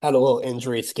had a little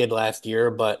injury skid last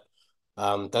year, but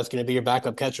that's going to be your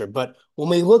backup catcher. But when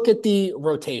we look at the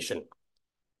rotation,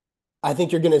 I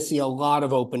think you're going to see a lot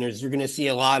of openers. You're going to see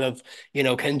a lot of,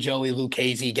 can Joey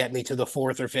Lucchesi get me to the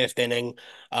fourth or fifth inning?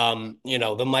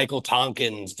 The Michael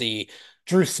Tonkins, the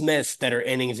Drew Smiths that are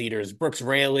innings eaters, Brooks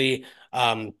Raley,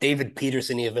 David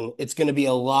Peterson, even. It's going to be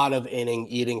a lot of inning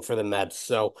eating for the Mets.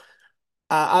 So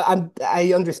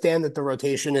I understand that the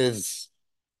rotation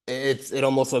it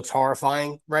almost looks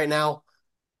horrifying right now.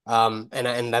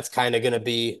 And that's kind of going to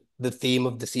be the theme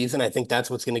of the season. I think that's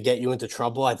what's going to get you into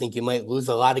trouble. I think you might lose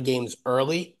a lot of games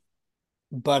early,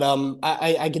 but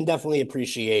I can definitely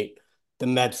appreciate the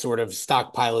Mets sort of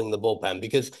stockpiling the bullpen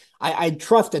because I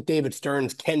trust that David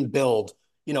Stearns can build,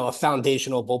 a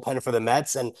foundational bullpen for the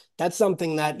Mets. And that's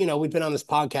something that, we've been on this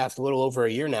podcast a little over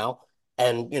a year now.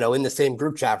 And, in the same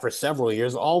group chat for several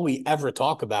years, all we ever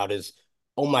talk about is,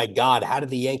 oh my God, how did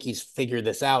the Yankees figure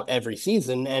this out every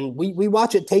season? And we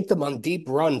watch it take them on deep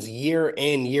runs year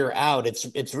in, year out.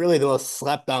 It's really the most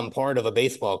slept on part of a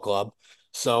baseball club.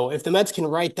 So if the Mets can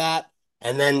write that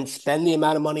and then spend the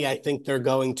amount of money I think they're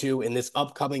going to in this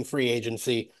upcoming free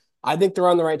agency, I think they're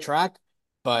on the right track.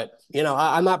 But,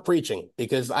 I'm not preaching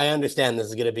because I understand this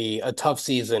is going to be a tough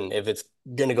season if it's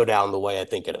going to go down the way I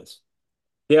think it is.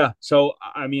 Yeah. So,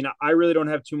 I mean, I really don't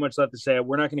have too much left to say.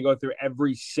 We're not going to go through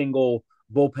every single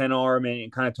bullpen arm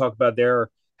and kind of talk about their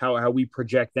how we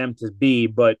project them to be.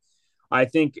 But I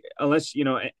think unless,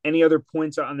 any other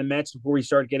points on the Mets before we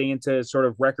start getting into sort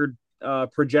of record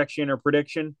projection or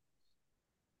prediction.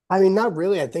 I mean, not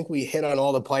really. I think we hit on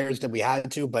all the players that we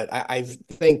had to, but I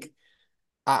think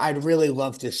I'd really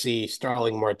love to see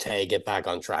Starling Marte get back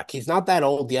on track. He's not that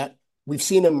old yet. We've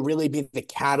seen him really be the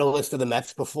catalyst of the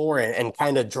Mets before and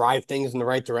kind of drive things in the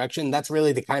right direction. That's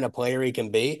really the kind of player he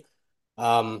can be.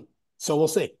 Um, so we'll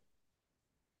see.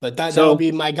 But that would So,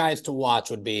 be my guys to watch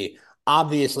would be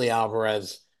obviously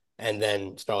Alvarez and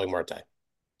then Starling Marte.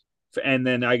 and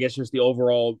then I guess just the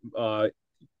overall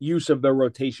use of the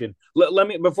rotation. Let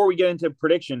me before we get into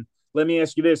prediction, let me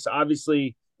ask you this.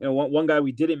 Obviously, one guy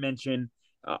we didn't mention,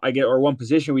 or one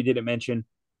position we didn't mention.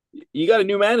 You got a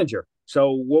new manager,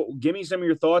 so give me some of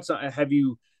your thoughts. Have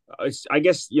you? I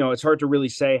guess it's hard to really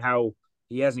say how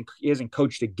he hasn't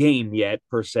coached a game yet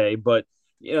per se, but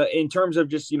in terms of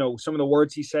just some of the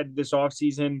words he said this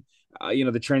offseason,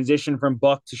 the transition from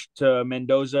Buck to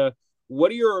Mendoza.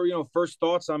 What are your first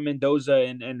thoughts on Mendoza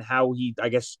and how he, I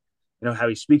guess, how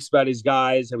he speaks about his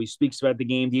guys, how he speaks about the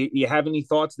game? Do you have any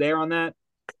thoughts there on that?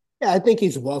 Yeah, I think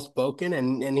he's well spoken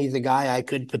and he's a guy I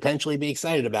could potentially be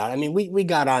excited about. I mean, we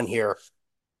got on here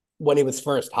when he was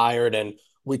first hired and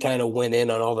we kind of went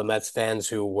in on all the Mets fans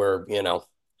who were,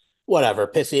 whatever,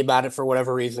 pissy about it for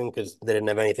whatever reason because they didn't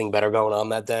have anything better going on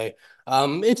that day.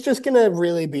 It's just gonna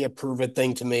really be a prove it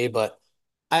thing to me, but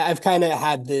I've kind of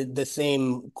had the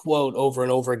same quote over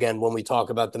and over again when we talk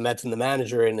about the Mets and the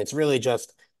manager, and it's really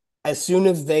just as soon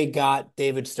as they got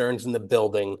David Stearns in the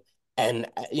building and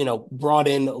brought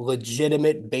in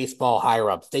legitimate baseball higher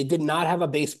ups, they did not have a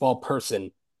baseball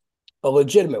person, a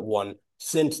legitimate one,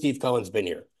 since Steve Cohen's been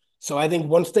here. So I think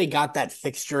once they got that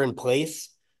fixture in place,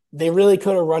 they really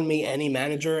could have run me any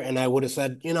manager, and I would have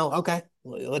said, okay,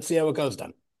 let's see how it goes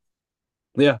then.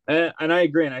 Yeah, and I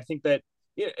agree. And I think that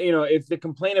if the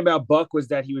complaint about Buck was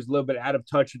that he was a little bit out of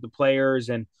touch with the players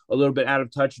and a little bit out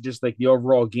of touch with just like the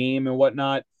overall game and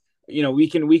whatnot, we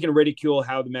can ridicule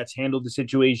how the Mets handled the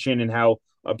situation and how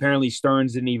apparently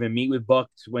Stearns didn't even meet with Buck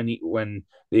when the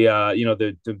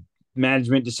the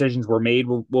management decisions were made.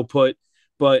 We'll put,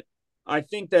 but I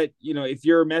think that if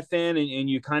you're a Met fan and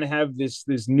you kind of have this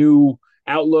new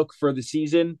outlook for the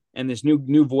season and this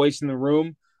new voice in the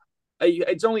room,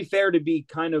 it's only fair to be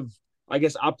kind of, I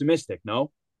guess, optimistic.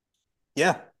 No.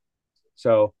 Yeah.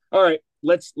 So, all right,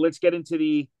 let's get into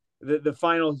the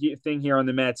final thing here on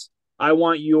the Mets. I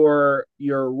want your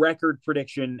record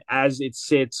prediction as it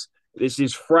sits. This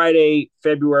is Friday,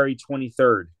 February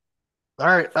 23rd. All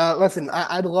right. Listen,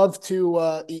 I'd love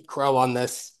to eat crow on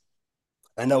this.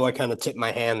 I know I kind of tipped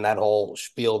my hand that whole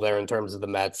spiel there in terms of the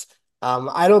Mets.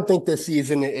 I don't think this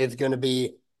season is going to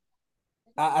be.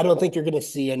 I don't think you're going to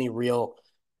see any real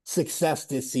success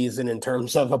this season in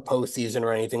terms of a postseason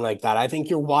or anything like that. I think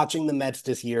you're watching the Mets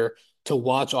this year to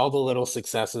watch all the little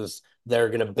successes they're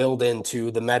going to build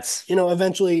into the Mets,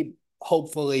 eventually,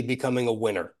 hopefully becoming a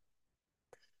winner.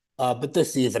 But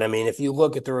this season, I mean, if you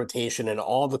look at the rotation and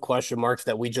all the question marks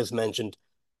that we just mentioned,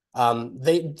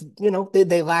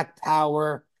 they lack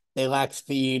power, they lack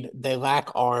speed, they lack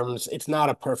arms. It's not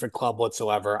a perfect club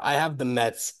whatsoever. I have the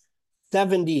Mets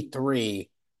 73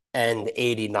 and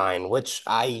 89, which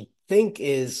I think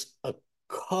is a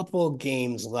couple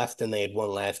games less than they had won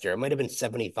last year. It might have been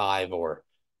 75 or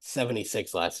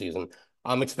 76 last season.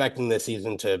 I'm expecting this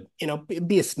season to,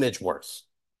 be a smidge worse.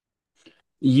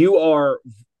 You are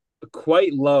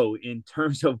quite low in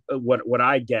terms of what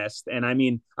I guessed, and I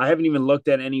mean, I haven't even looked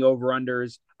at any over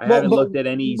unders. I Well, haven't but looked at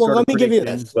any well, sort let of me give you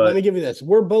predictions, this. Let but me give you this.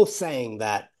 We're both saying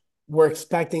that we're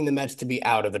expecting the Mets to be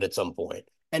out of it at some point.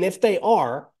 And if they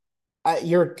are,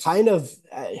 you're kind of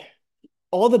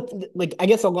all the like. I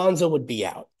guess Alonso would be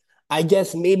out. I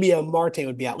guess maybe a Marte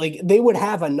would be out. Like they would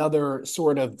have another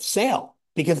sort of sale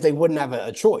because they wouldn't have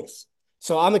a choice.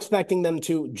 So I'm expecting them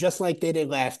to just like they did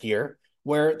last year,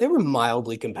 where they were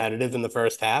mildly competitive in the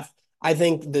first half. I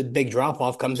think the big drop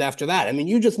off comes after that. I mean,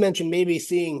 you just mentioned maybe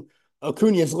seeing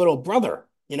Acuna's little brother.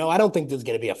 I don't think there's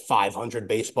going to be a 500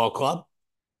 baseball club.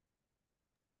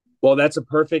 Well, that's a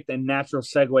perfect and natural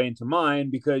segue into mine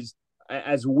because,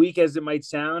 as weak as it might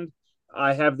sound,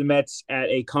 I have the Mets at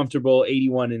a comfortable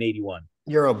 81 and 81.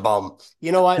 You're a bum.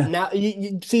 You know what? Now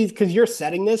you see because you're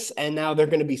setting this, and now they're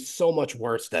going to be so much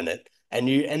worse than it. And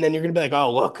then you're going to be like,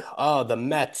 oh look, oh the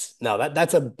Mets. No,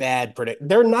 that's a bad predict.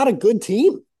 They're not a good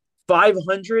team.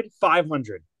 500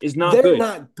 is not They're good,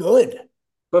 not good.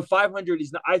 but 500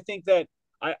 is not. I think that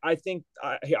I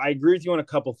agree with you on a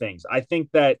couple things. I think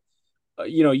that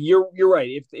you're right.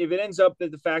 If it ends up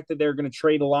that the fact that they're going to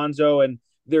trade Alonso and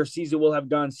their season will have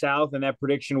gone south, and that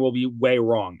prediction will be way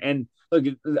wrong. And look,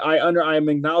 I am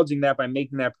acknowledging that by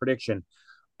making that prediction.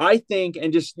 I think,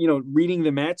 and just reading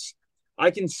the Mets,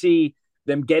 I can see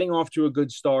them getting off to a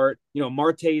good start.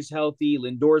 Marte's healthy,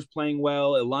 Lindor's playing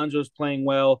well, Alonso's playing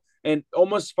well, and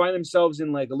almost find themselves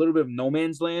in like a little bit of no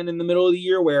man's land in the middle of the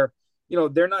year where they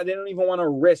don't even want to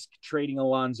risk trading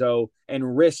Alonso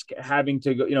and risk having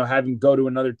to go, having go to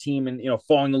another team and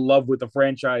falling in love with the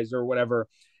franchise or whatever,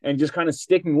 and just kind of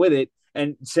sticking with it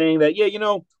and saying that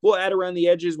we'll add around the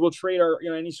edges, we'll trade our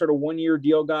any sort of 1 year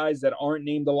deal guys that aren't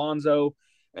named Alonso.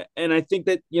 And I think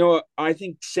that I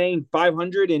think saying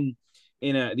 500 in the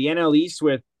NL East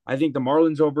with, I think the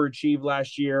Marlins overachieved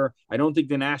last year. I don't think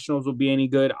the Nationals will be any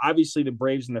good. Obviously, the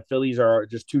Braves and the Phillies are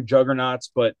just two juggernauts,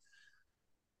 but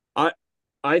I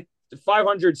I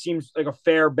 500 seems like a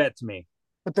fair bet to me.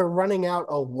 But they're running out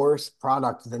a worse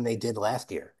product than they did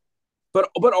last year. But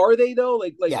are they though?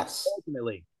 Like Yes.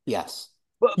 ultimately. Yes.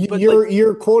 But like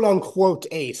Your quote unquote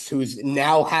ace, who's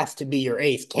now has to be your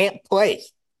ace, can't play.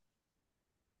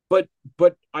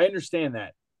 but I understand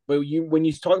that. But when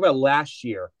you talk about last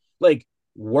year, like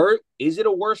is it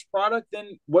a worse product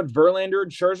than what Verlander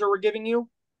and Scherzer were giving you?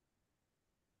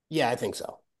 Yeah, I think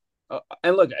so.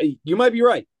 And look, you might be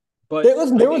right, but There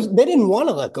was they didn't want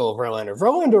to let go of Verlander.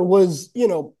 Verlander was,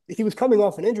 he was coming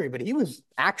off an injury, but he was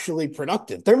actually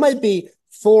productive. There might be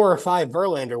 4 or 5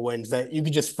 Verlander wins that you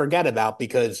could just forget about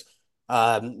because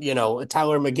Tyler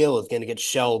McGill is going to get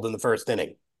shelled in the first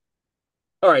inning.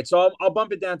 all right. So I'll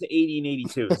bump it down to 80 and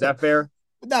 82. Is that fair?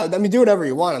 No, I mean do whatever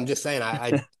you want. I'm just saying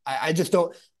I just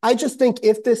don't I just think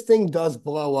if this thing does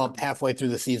blow up halfway through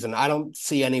the season, I don't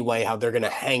see any way how they're gonna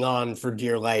hang on for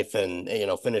dear life and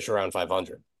finish around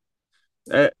 500.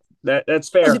 Uh, that's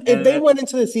fair, If and they went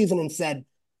into the season and said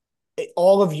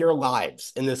all of your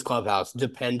lives in this clubhouse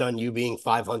depend on you being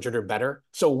 500 or better.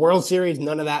 So World Series,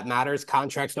 none of that matters.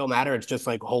 Contracts don't matter. It's just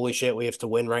like, holy shit, we have to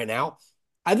win right now.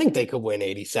 I think they could win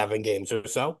 87 games or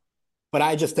so. But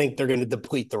I just think they're going to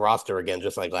deplete the roster again,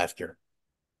 just like last year.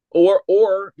 I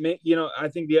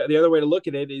think the other way to look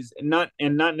at it is not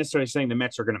necessarily saying the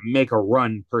Mets are going to make a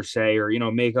run per se, or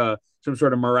make a some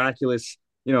sort of miraculous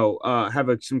have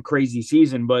some crazy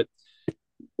season, but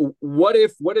what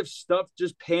if stuff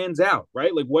just pans out,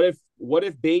 right? Like what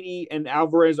if Beatty and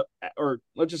Alvarez, or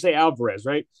let's just say Alvarez,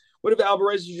 right? What if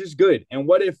Alvarez is just good, and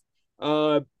what if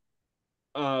uh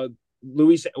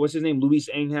Luis, what's his name, Luis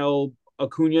Angel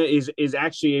Acuna is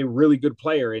actually a really good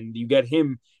player, and you get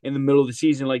him in the middle of the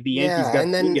season, like the Yankees Yeah, got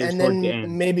and the then Dominguez and towards the then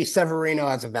end. maybe Severino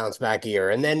has a bounce back year,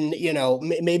 and then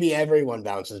maybe everyone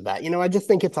bounces back. I just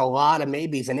think it's a lot of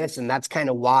maybes and ifs, and that's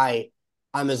kind of why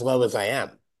I'm as low as I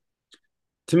am.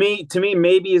 To me,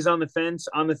 maybe is on the fence.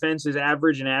 On the fence is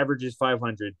average, and average is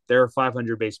 500. They're a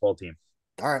 500 baseball team.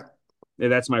 All right. Yeah,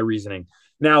 that's my reasoning.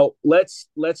 Now let's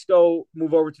go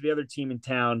move over to the other team in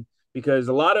town, because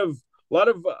a lot of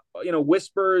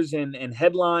whispers and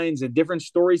headlines and different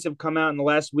stories have come out in the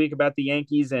last week about the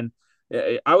Yankees, and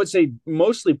I would say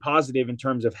mostly positive in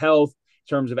terms of health,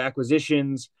 in terms of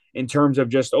acquisitions, in terms of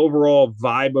just overall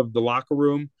vibe of the locker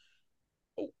room.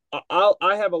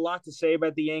 I have a lot to say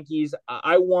about the Yankees.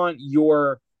 I want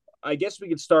your. I guess we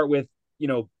could start with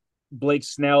Blake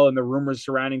Snell and the rumors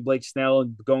surrounding Blake Snell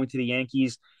and going to the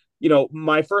Yankees.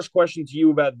 My first question to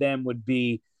you about them would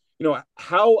be,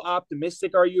 how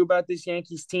optimistic are you about this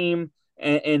Yankees team,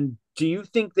 and do you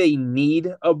think they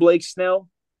need a Blake Snell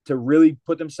to really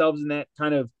put themselves in that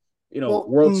kind of Well,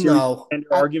 World Series no,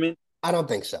 contender argument? I don't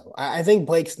think so. I think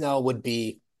Blake Snell would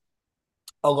be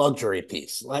a luxury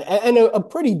piece, like, and a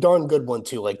pretty darn good one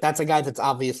too. Like that's a guy that's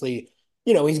obviously,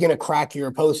 he's going to crack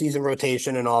your postseason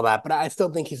rotation and all that. But I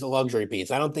still think he's a luxury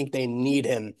piece. I don't think they need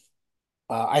him.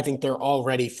 I think they're all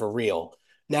ready for real.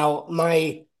 Now,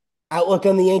 my outlook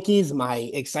on the Yankees, my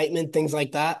excitement, things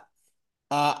like that.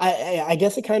 I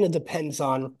guess it kind of depends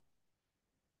on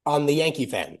the Yankee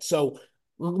fan. So,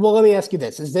 well, let me ask you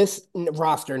this: is this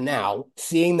roster now,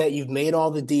 seeing that you've made all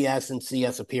the DS and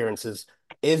CS appearances,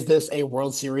 is this a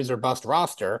World Series or bust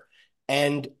roster?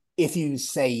 And if you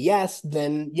say yes,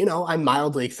 then I'm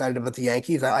mildly excited about the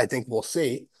Yankees. I think we'll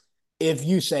see. If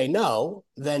you say no,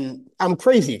 then I'm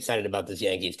crazy excited about this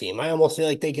Yankees team. I almost feel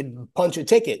like they could punch a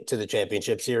ticket to the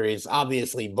championship series,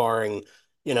 obviously barring,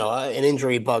 an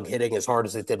injury bug hitting as hard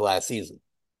as it did last season.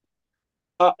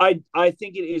 I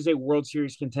think it is a World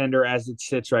Series contender as it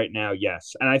sits right now.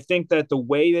 Yes, and I think that the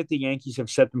way that the Yankees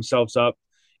have set themselves up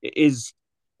is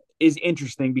is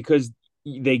interesting because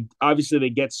they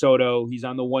get Soto. He's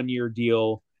on the 1 year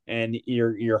deal, and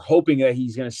you're hoping that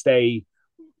he's going to stay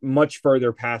much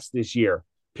further past this year.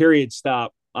 Period.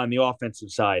 Stop on the offensive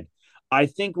side. I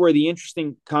think where the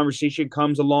interesting conversation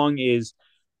comes along is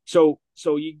so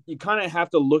you kind of have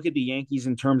to look at the Yankees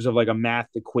in terms of like a math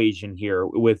equation here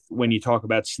with when you talk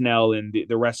about Snell and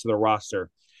the rest of the roster.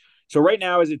 So right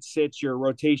now, as it sits, your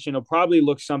rotation will probably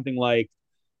look something like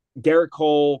Garrett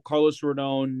Cole, Carlos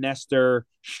Rodon, Nestor,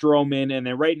 Stroman, and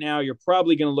then right now you're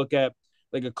probably going to look at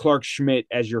like a Clark Schmidt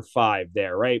as your five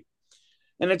there, right?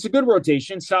 And it's a good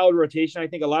rotation, solid rotation. I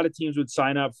think a lot of teams would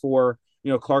sign up for,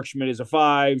 Clark Schmidt as a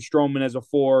five, Stroman as a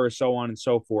four, so on and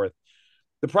so forth.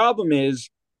 The problem is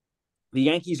the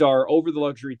Yankees are over the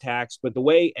luxury tax, but the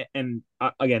way, and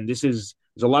again, there's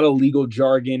a lot of legal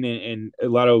jargon and a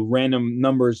lot of random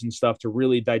numbers and stuff to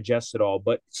really digest it all.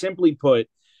 But simply put,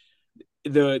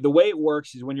 the way it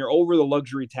works is when you're over the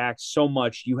luxury tax so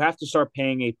much, you have to start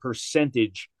paying a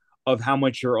percentage of how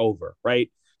much you're over, right?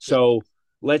 So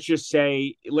let's just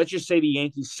say the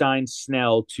Yankees signed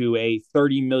Snell to a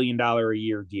 $30 million a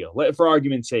year deal. For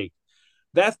argument's sake,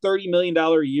 that $30 million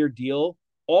a year deal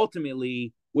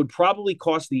ultimately would probably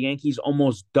cost the Yankees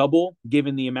almost double,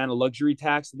 given the amount of luxury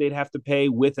tax that they'd have to pay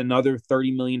with another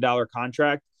 $30 million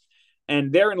contract.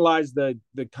 And therein lies the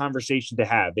conversation to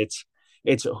have. It's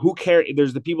who cares.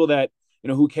 There's the people that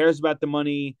who cares about the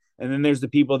money, and then there's the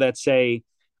people that say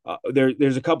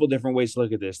there's a couple different ways to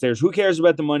look at this. There's who cares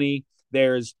about the money.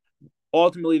 There's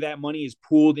ultimately that money is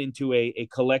pooled into a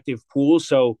collective pool.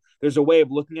 So there's a way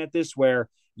of looking at this where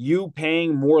you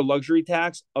paying more luxury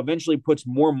tax eventually puts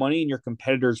more money in your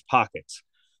competitors' pockets.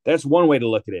 That's one way to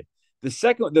look at it.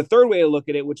 The third way to look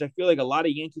at it, which I feel like a lot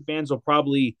of Yankee fans will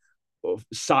probably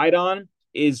side on,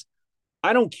 is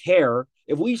I don't care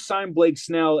if we sign Blake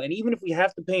Snell, and even if we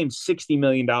have to pay him $60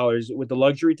 million with the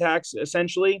luxury tax,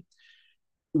 essentially,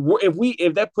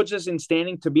 if that puts us in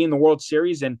standing to be in the World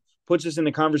Series and puts us in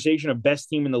the conversation of best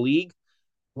team in the league,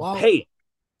 Well, pay it.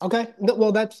 okay. No,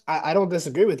 well, I don't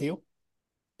disagree with you.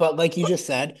 But like you just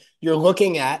said, you're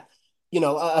looking at,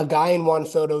 a guy in Juan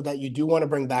Soto that you do want to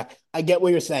bring back. I get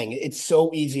what you're saying. It's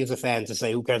so easy as a fan to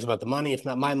say, who cares about the money? It's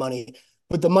not my money.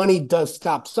 But the money does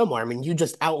stop somewhere. I mean, you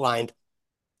just outlined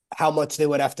how much they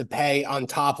would have to pay on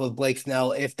top of Blake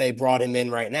Snell if they brought him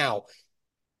in right now.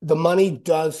 The money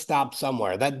does stop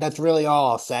somewhere. That's really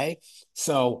all I'll say.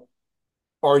 So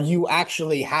are you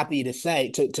actually happy to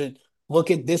say to look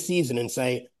at this season and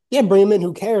say, yeah, bring him in?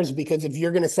 Who cares? Because if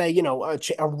you're going to say,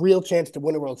 a real chance to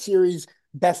win a World Series,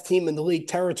 best team in the league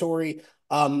territory,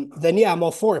 then yeah, I'm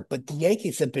all for it. But the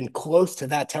Yankees have been close to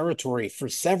that territory for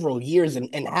several years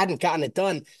and hadn't gotten it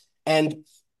done. And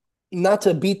not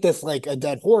to beat this like a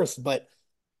dead horse, but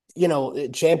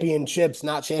championships,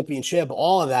 not championship,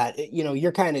 all of that,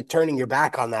 you're kind of turning your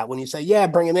back on that when you say, yeah,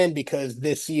 bring him in because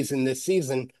this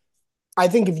season. I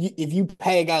think if you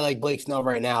pay a guy like Blake Snell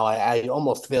right now, I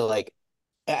almost feel like,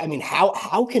 I mean,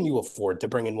 how can you afford to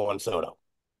bring in Juan Soto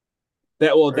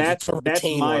That well, or to that's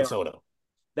retain Juan my Soto?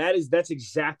 that's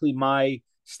exactly my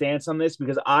stance on this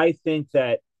because I think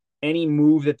that any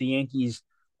move that the Yankees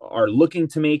are looking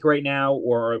to make right now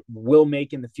or will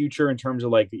make in the future in terms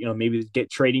of like maybe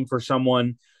get trading for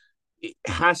someone, it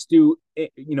has to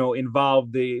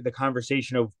involve the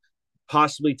conversation of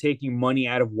possibly taking money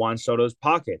out of Juan Soto's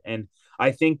pocket. And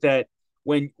I think that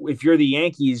if you're the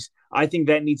Yankees, I think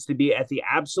that needs to be at the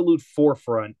absolute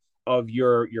forefront of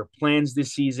your plans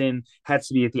this season. Has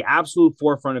to be at the absolute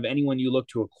forefront of anyone you look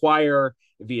to acquire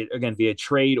via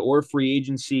trade or free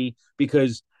agency.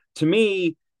 Because to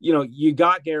me, you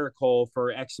got Garrett Cole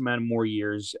for X amount of more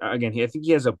years. Again, I think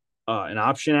he has an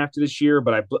option after this year,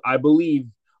 but I believe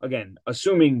again,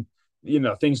 assuming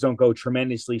things don't go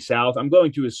tremendously south, I'm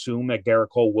going to assume that Garrett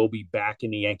Cole will be back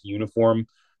in the Yankee uniform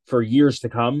for years to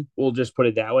come. We'll just put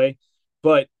it that way.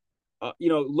 But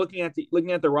looking at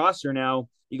the roster now,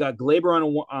 you got Glaber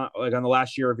on the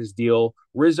last year of his deal,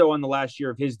 Rizzo on the last year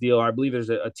of his deal. I believe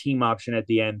there's a team option at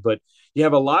the end, but you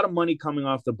have a lot of money coming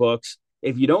off the books.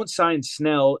 If you don't sign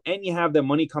Snell and you have that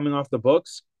money coming off the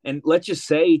books, and let's just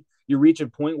say you reach a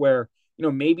point where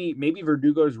maybe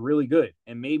Verdugo is really good,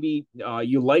 and maybe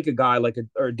you like a guy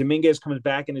or Dominguez comes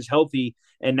back and is healthy,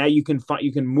 and now you can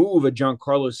move a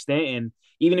Giancarlo Stanton,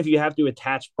 even if you have to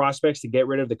attach prospects to get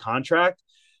rid of the contract.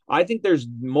 I think there's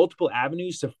multiple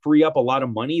avenues to free up a lot of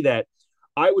money that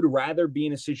I would rather be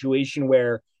in a situation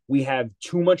where we have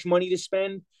too much money to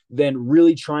spend than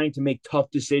really trying to make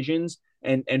tough decisions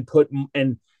and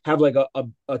have like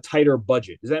a tighter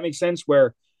budget. Does that make sense?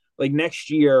 Where like next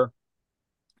year,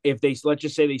 if they let's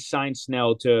just say they sign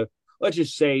Snell to let's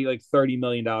just say like $30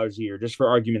 million a year, just for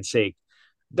argument's sake,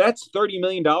 that's $30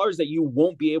 million that you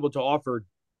won't be able to offer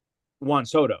Juan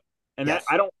Soto, and that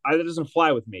Yes. that doesn't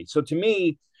fly with me. So to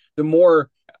me, the more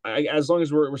as long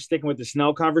as we're sticking with the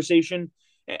Snell conversation,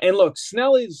 and look,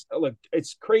 Snell is look.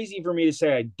 It's crazy for me to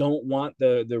say I don't want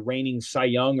the reigning Cy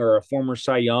Young or a former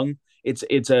Cy Young. It's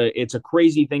a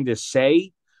crazy thing to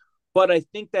say, but I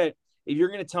think that if you're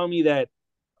going to tell me that,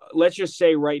 let's just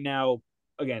say right now,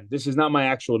 again, this is not my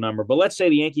actual number, but let's say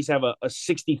the Yankees have a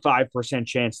 65%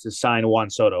 chance to sign Juan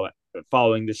Soto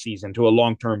following the season to a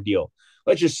long term deal.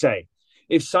 Let's just say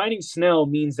if signing Snell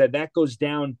means that that goes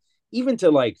down even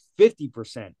to like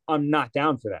 50%, I'm not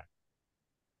down for that.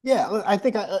 Yeah, I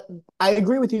think I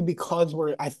agree with you because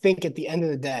I think at the end of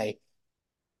the day,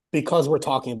 because we're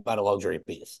talking about a luxury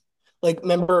piece. Like,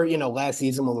 remember, last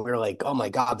season when we were like, oh my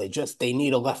God, they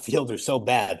need a left fielder so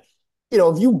bad.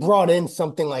 If you brought in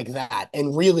something like that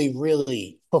and really,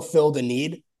 really fulfilled a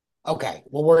need, okay,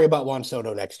 we'll worry about Juan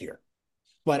Soto next year.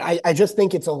 But I just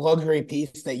think it's a luxury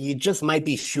piece that you just might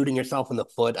be shooting yourself in the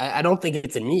foot. I don't think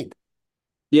it's a need.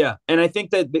 Yeah, and I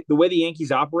think that the way the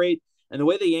Yankees operate and the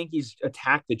way the Yankees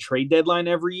attack the trade deadline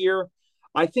every year,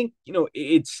 I think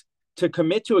it's to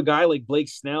commit to a guy like Blake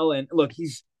Snell. And look,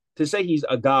 he's to say he's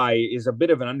a guy is a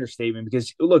bit of an understatement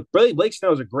because look, Blake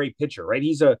Snell is a great pitcher, right?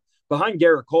 He's a behind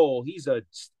Garrett Cole, he's a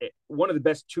one of the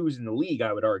best twos in the league,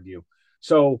 I would argue.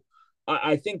 So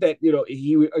I think that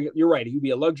you're right. He'd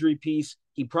be a luxury piece.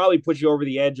 He probably puts you over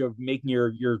the edge of making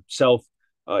yourself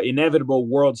inevitable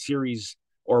World Series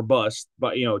or bust.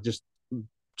 But just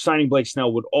signing Blake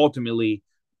Snell would ultimately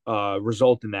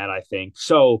result in that. I think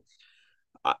so.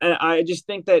 I just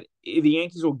think that the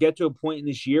Yankees will get to a point in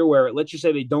this year where, let's just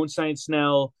say, they don't sign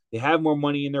Snell, they have more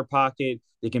money in their pocket,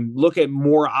 they can look at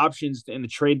more options in the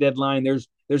trade deadline.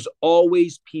 There's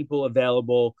always people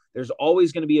available. There's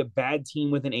always going to be a bad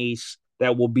team with an ace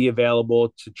that will be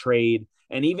available to trade.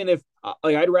 And even if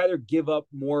like I'd rather give up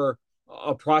more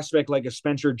a prospect like a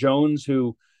Spencer Jones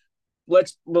who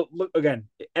let's look again.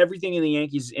 Everything in the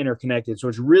Yankees is interconnected, so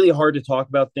it's really hard to talk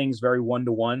about things very one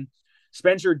to one.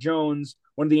 Spencer Jones,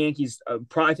 one of the Yankees,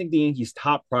 I think the Yankees'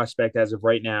 top prospect as of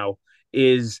right now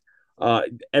is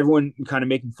everyone kind of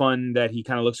making fun that he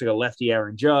kind of looks like a lefty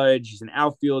Aaron Judge. He's an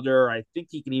outfielder. I think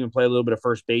he can even play a little bit of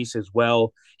first base as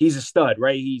well. He's a stud,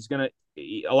 right? He's gonna.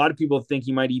 A lot of people think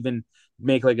he might even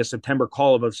make like a September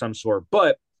call up of some sort.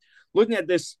 But looking at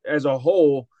this as a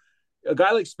whole, a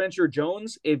guy like Spencer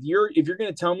Jones, if you're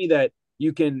going to tell me that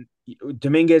you can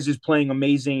Dominguez is playing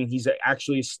amazing, he's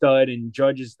actually a stud, and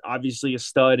Judge is obviously a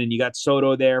stud, and you got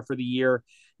Soto there for the year.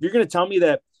 If you're going to tell me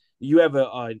that you have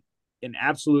an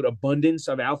absolute abundance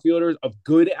of outfielders, of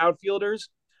good outfielders,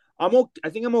 I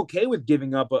think I'm okay with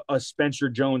giving up a Spencer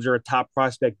Jones or a top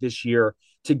prospect this year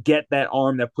to get that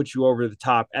arm that puts you over the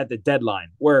top at the deadline.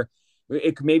 Where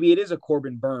maybe it is a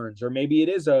Corbin Burns, or maybe it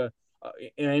is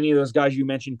any of those guys you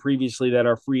mentioned previously that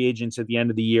are free agents at the end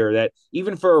of the year. That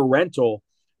even for a rental,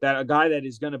 that a guy that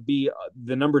is going to be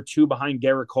the number two behind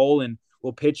Garrett Cole and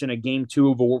will pitch in a game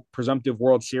two of a presumptive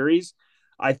World Series.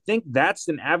 I think that's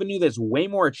an avenue that's way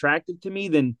more attractive to me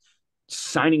than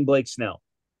signing Blake Snell.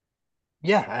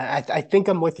 Yeah, I think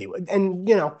I'm with you. And,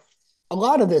 a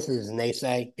lot of this is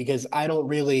naysay because I don't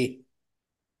really,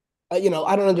 I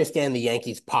don't understand the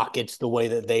Yankees' pockets the way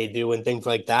that they do and things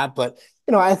like that. But,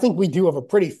 I think we do have a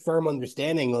pretty firm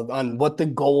understanding on what the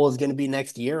goal is going to be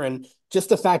next year. And just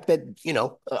the fact that,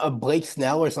 a Blake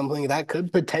Snell or something like that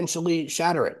could potentially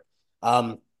shatter it.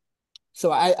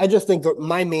 So I just think that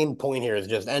my main point here is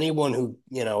just anyone who,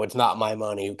 it's not my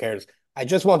money, who cares? I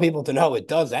just want people to know it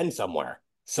does end somewhere.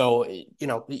 So,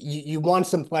 you want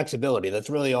some flexibility. That's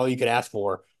really all you could ask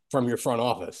for from your front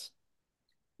office.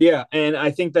 Yeah, and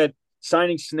I think that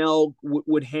signing Snell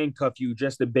would handcuff you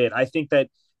just a bit. I think that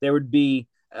there would be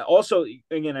also,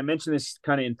 again, I mentioned this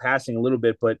kind of in passing a little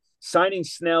bit, but signing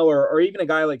Snell or even a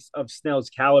guy like of Snell's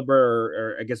caliber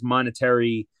or I guess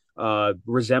monetary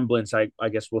resemblance, I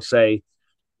guess we'll say,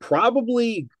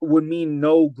 probably would mean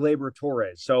no Glaber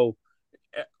Torres. So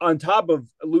on top of,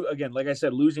 again, like I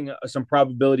said, losing some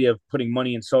probability of putting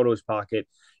money in Soto's pocket,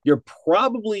 you're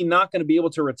probably not going to be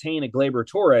able to retain a Glaber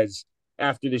Torres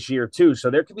after this year too. So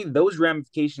there could be those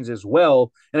ramifications as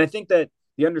well. And I think that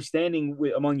the understanding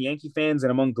among Yankee fans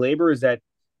and among Glaber is that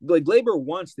like Glaber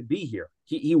wants to be here.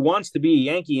 He wants to be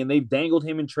a Yankee, and they've dangled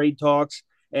him in trade talks.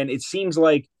 And it seems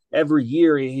like every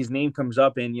year his name comes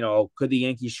up and, could the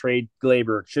Yankees trade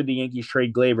Glaber? Should the Yankees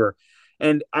trade Glaber?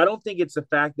 And I don't think it's the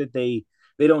fact that they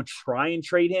don't try and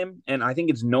trade him. And I think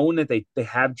it's known that they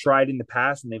have tried in the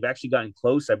past and they've actually gotten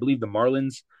close. I believe the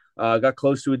Marlins got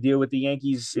close to a deal with the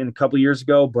Yankees in a couple of years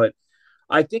ago, but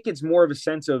I think it's more of a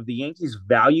sense of the Yankees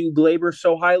value Glaber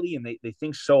so highly and they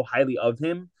think so highly of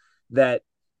him that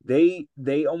they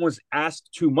almost ask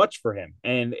too much for him.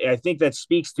 And I think that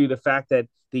speaks to the fact that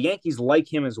the Yankees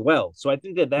like him as well. So I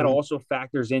think that Mhm. also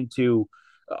factors into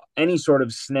any sort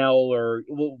of Snell or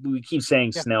well, we keep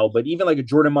saying Yeah. Snell, but even like a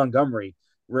Jordan Montgomery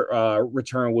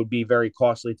return would be very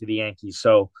costly to the Yankees.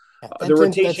 So Yeah, the that's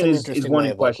rotation an is interesting one way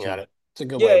in of looking at question. it. It's a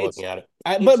good way Yeah, of looking at it.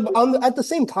 it's At the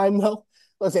same time, though,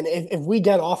 listen, if we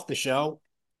get off the show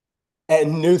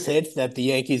and news hits that the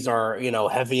Yankees are,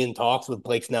 heavy in talks with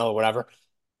Blake Snell or whatever,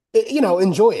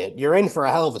 enjoy it. You're in for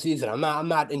a hell of a season. I'm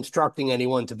not instructing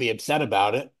anyone to be upset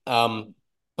about it.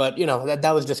 But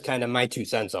that was just kind of my 2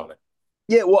 cents on it.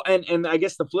 Yeah, well, and I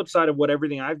guess the flip side of what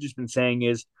everything I've just been saying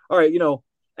is, all right,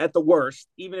 at the worst,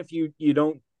 even if you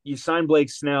don't you sign Blake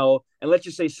Snell and let's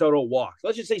just say Soto walks.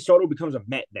 Let's just say Soto becomes a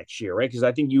Met next year, right? Because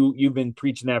I think you've been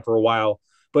preaching that for a while.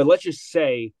 But let's just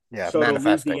say Yeah, Soto leaves the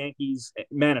manifesting. Yankees,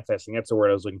 manifesting. That's the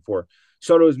word I was looking for.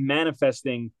 Soto is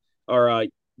manifesting, or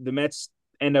the Mets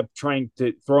end up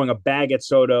throwing a bag at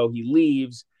Soto. He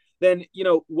leaves. Then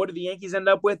what do the Yankees end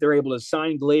up with? They're able to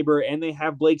sign Glaber and they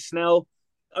have Blake Snell.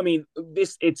 I mean,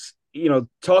 it's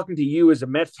talking to you as a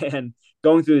Met fan,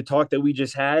 going through the talk that we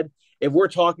just had. If we're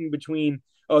talking between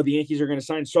the Yankees are going to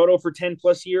sign Soto for 10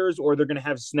 plus years or they're going to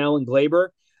have Snell and Glaber,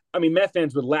 I mean, Met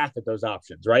fans would laugh at those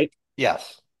options, right?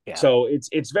 Yes. Yeah. So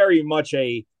it's very much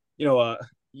a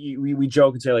we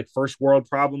joke and say like first world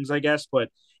problems, I guess, but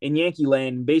in Yankee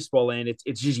land, baseball land,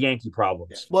 it's just Yankee Yeah.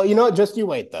 problems. Well, you know what? Just you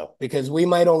wait though, because we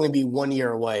might only be 1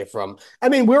 year away from. I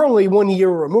mean, we're only 1 year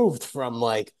removed from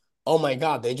like, oh my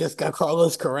God, they just got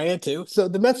Carlos Correa too. So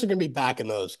the Mets are going to be back in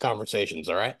those conversations.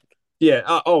 All right.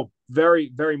 Yeah.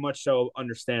 Very, very much so.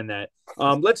 Understand that.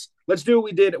 Let's do what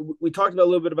we did. We talked about a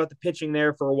little bit about the pitching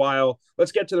there for a while.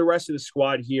 Let's get to the rest of the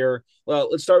squad here. Well,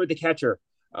 let's start with the catcher.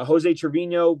 Jose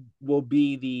Trevino will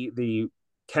be the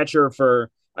catcher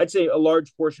for I'd say a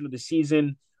large portion of the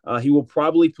season. He will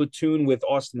probably platoon with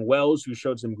Austin Wells, who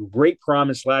showed some great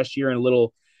promise last year in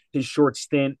his short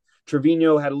stint.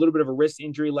 Trevino had a little bit of a wrist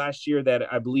injury last year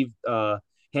that I believe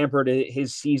hampered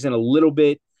his season a little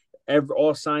bit.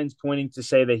 All signs pointing to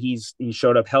say that he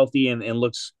showed up healthy and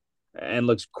looks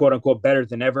quote unquote better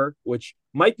than ever, which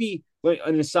might be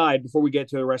an aside before we get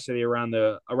to the rest of the around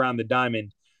the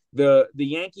diamond. The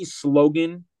Yankees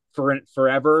slogan for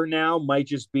forever now might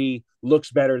just be looks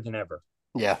better than ever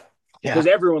Yeah. because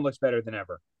Yeah. everyone looks better than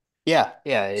ever. Yeah.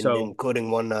 Yeah. So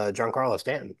Including one Giancarlo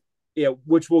Stanton. yeah,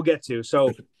 which we'll get to.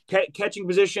 So catching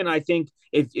position, I think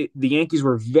if the Yankees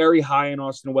were very high on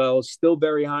Austin Wells, still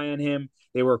very high on him.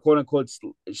 They were quote unquote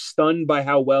stunned by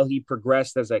how well he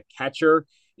progressed as a catcher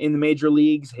in the major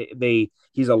leagues.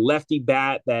 He's a lefty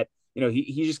bat that he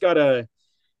just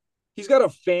he's got a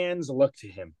fan's look to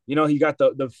him. He got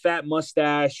the fat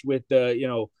mustache with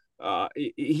the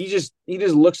he just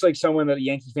looks like someone that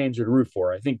Yankee fans would root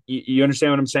for. I think you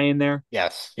understand what I'm saying there.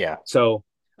 Yes. Yeah. So,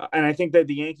 and I think that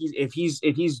the Yankees, if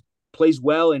he's plays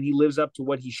well and he lives up to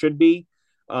what he should be,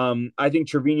 I think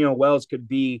Trevino Wells could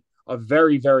be a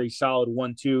very very solid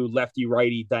 1-2 lefty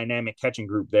righty dynamic catching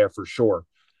group there for sure.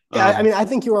 Yeah. I Um, mean, I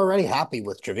think you're already happy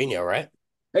with Trevino, right?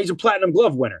 he's a platinum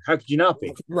glove winner. How could you not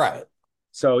be? Right.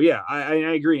 So yeah, I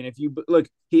agree. And if you look,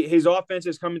 his offense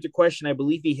has come into question. I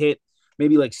believe he hit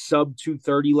maybe like sub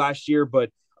 230 last year, but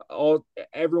all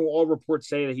reports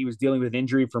say that he was dealing with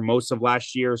injury for most of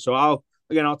last year. So I'll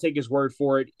take his word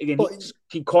for it. Again, Well,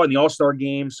 he caught in the All-Star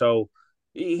game, so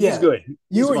he's yeah. good. He's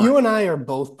You fine. and I are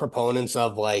both proponents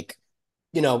of like,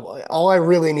 all I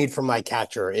really need from my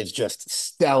catcher is just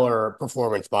stellar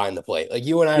performance behind the plate. Like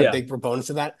you and I are Yeah, big proponents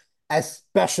of that,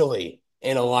 especially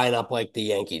in a lineup like the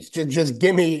Yankees. Just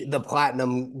give me the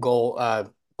platinum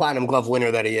glove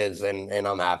winner that he is, and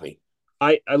I'm happy.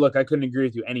 I look, I couldn't agree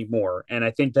with you anymore. And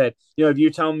I think that if you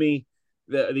tell me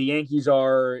the Yankees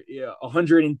are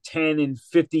 110 and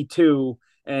 52,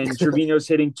 and Trevino's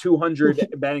hitting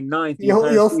 200, batting ninth the You'll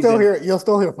entire you'll still season. hear you'll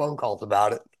still hear phone calls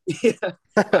about Yeah.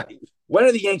 When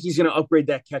are the Yankees going to upgrade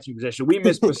that catching position? We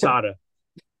miss it. Posada,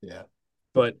 Yeah.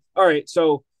 but all right.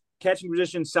 So catching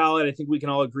position solid. I think we can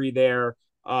all agree there.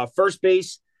 First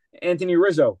base, Anthony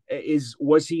Rizzo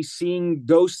was he seeing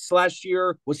ghosts last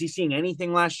year? Was he seeing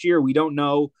anything last year? We don't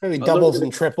know. Maybe A little doubles bit.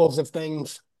 and triples of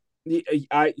things.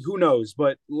 Who knows?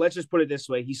 But let's just put it this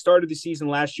way: he started the season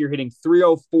last year hitting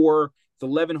 304, with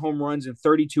 11 home runs and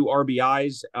 32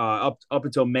 RBIs up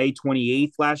until May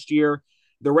 28th last year.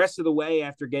 The rest of the way,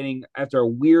 after a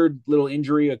weird little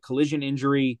injury, a collision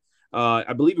injury,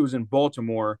 I believe it was in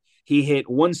Baltimore, he hit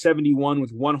 171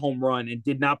 with one home run and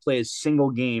did not play a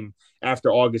single game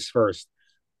after August 1st.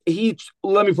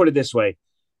 Let me put it this way,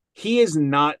 he is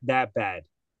not that bad.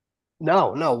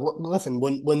 No, no. Listen,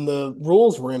 when the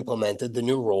rules were implemented, the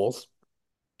new rules,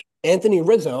 Anthony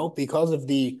Rizzo, because of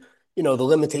the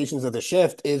limitations of the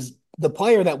shift, is the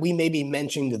player that we maybe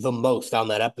mentioned the most on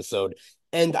that episode.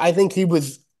 And I think he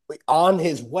was on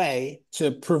his way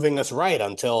to proving us right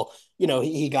until,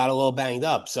 he got a little banged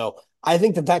up. So I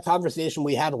think that conversation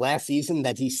we had last season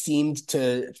that he seemed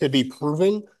to be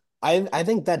proving, I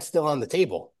think that's still on the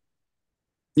table.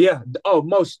 Yeah. Oh,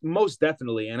 most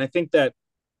definitely. And I think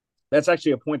that's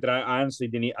actually a point that I honestly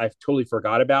didn't. I totally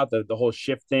forgot about the whole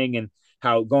shift thing and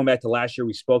how going back to last year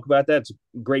we spoke about that. It's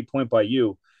a great point by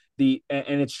you.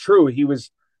 And it's true. He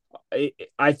was.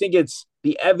 I think it's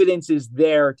the evidence is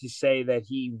there to say that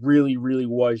he really, really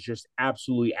was just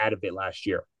absolutely out of it last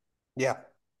year. Yeah.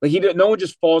 Like no one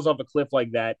just falls off a cliff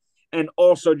like that, and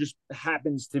also just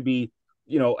happens to be,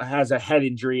 has a head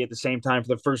injury at the same time for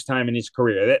the first time in his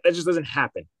career. That just doesn't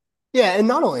happen. Yeah, and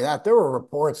not only that, there were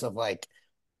reports of like,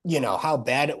 how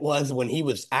bad it was when he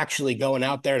was actually going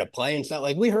out there to play and stuff.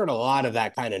 Like we heard a lot of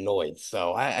that kind of noise.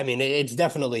 So I mean, it's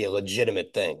definitely a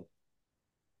legitimate thing.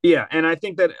 Yeah, and I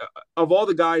think that of all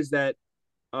the guys that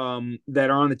are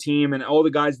on the team and all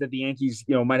the guys that the Yankees,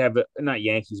 might have, not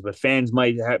Yankees, but fans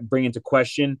might bring into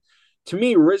question. To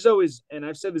me, Rizzo is, and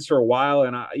I've said this for a while,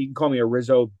 and you can call me a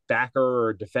Rizzo backer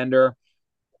or defender.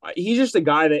 He's just a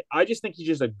guy that I just think he's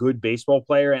just a good baseball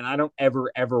player, and I don't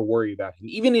ever worry about him,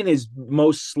 even in his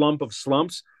most slump of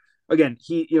slumps. Again,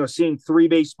 seeing three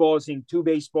baseballs, seeing two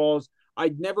baseballs,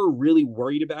 I'd never really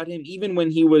worried about him, even when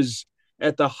he was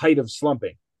at the height of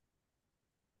slumping.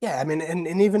 Yeah, I mean,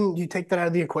 and even you take that out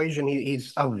of the equation,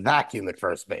 he's a vacuum at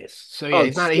first base. So yeah, Oh,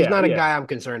 he's yeah, not a yeah. guy I'm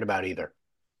concerned about either.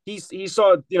 He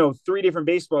saw three different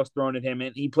baseballs thrown at him,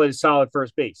 and he played a solid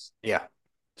first base. Yeah.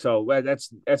 So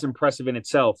that's impressive in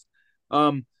itself.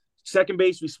 Um, Second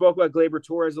base, we spoke about Gleyber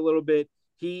Torres a little bit.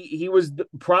 He was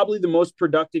probably the most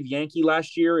productive Yankee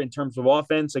last year in terms of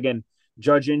offense. Again,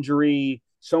 Judge injury,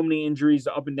 so many injuries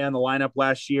up and down the lineup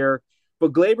last year.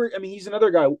 But Gleyber, I mean, he's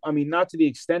another guy. I mean, not to the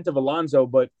extent of Alonso,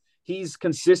 but he's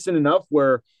consistent enough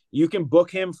where you can book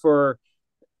him for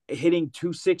hitting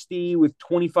 260 with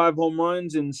 25 home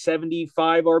runs and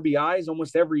 75 RBIs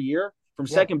almost every year from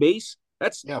Yeah. second base.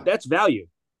 Yeah. That's value.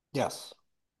 Yes.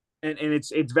 And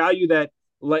it's value that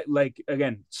like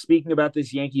again, speaking about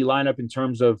this Yankee lineup in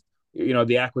terms of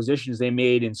the acquisitions they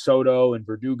made in Soto and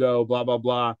Verdugo, blah blah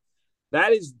blah.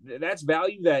 That's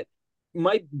value that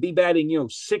might be batting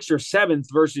sixth or seventh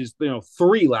versus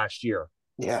three last year.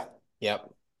 Yeah. Yep.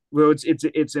 Well,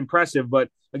 it's impressive, but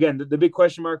again, the big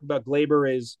question mark about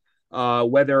Glaber is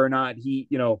whether or not he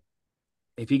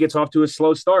if he gets off to a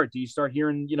slow start. Do you start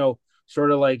hearing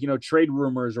sort of like trade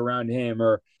rumors around him,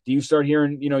 or do you start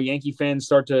hearing Yankee fans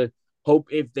start to hope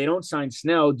if they don't sign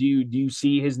Snell, do you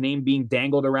see his name being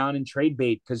dangled around in trade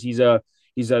bait because he's a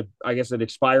I guess an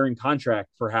expiring contract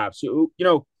perhaps.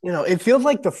 It feels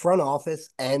like the front office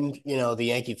and the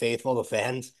Yankee faithful, the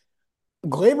fans.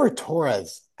 Gleyber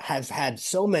Torres has had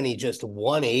so many just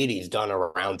 180s done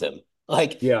around him.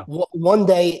 Like Yeah. one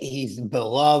day he's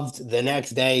beloved, the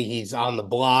next day he's on the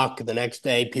block, the next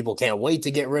day people can't wait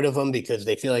to get rid of him because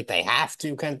they feel like they have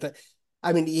to kind of thing.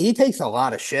 I mean, he takes a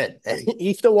lot of shit and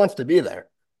he still wants to be there.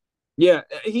 Yeah,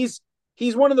 he's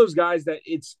one of those guys that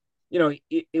it's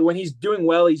when he's doing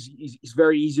well, he's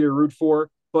very easy to root for.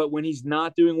 But when he's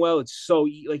not doing well, it's so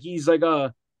like he's like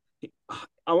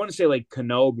I want to say like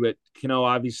Cano, but Cano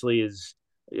obviously is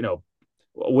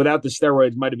without the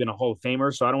steroids might have been a Hall of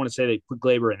Famer. So I don't want to say they put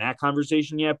Glaber in that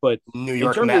conversation yet. But New in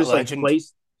York terms of Met just like legend.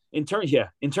 place, in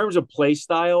terms of play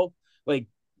style, like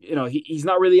he's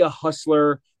not really a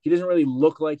hustler. He doesn't really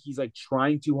look like he's like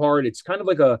trying too hard. It's kind of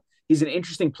like he's an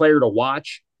interesting player to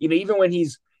watch. Even when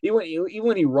even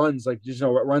when he runs like just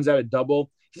runs out a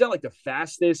double, he's not like the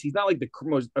fastest. He's not like the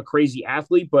most a crazy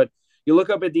athlete, but you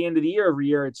look up at the end of the year every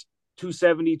year, it's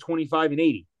 270, 25, and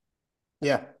 80.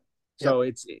 Yeah. So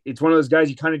Yep. it's one of those guys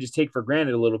you kind of just take for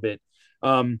granted a little bit.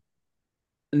 Um,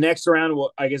 Next round,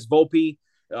 well, I guess Volpe.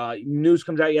 News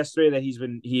comes out yesterday that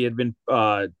he had been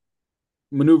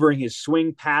maneuvering his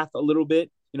swing path a little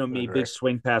bit. Me, big Mhm.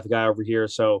 swing path guy over here.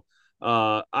 So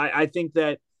I think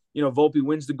that Volpe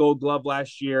wins the Gold Glove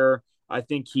last year. I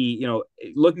think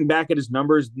looking back at his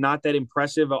numbers, not that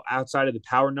impressive outside of the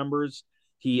power numbers.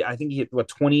 I think he hit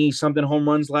 20 something home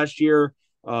runs last year.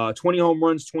 20 home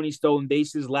runs, 20 stolen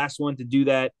bases. Last one to do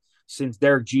that since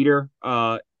Derek Jeter.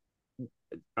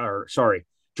 Or sorry,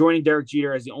 joining Derek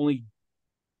Jeter as the only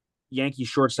Yankee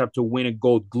shortstop to win a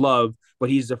Gold Glove, but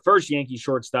he's the first Yankee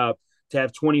shortstop to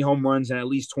have 20 home runs and at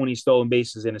least 20 stolen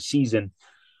bases in a season.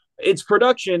 It's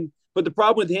production, but the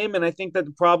problem with him, and I think that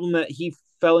the problem that he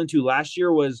fell into last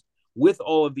year was with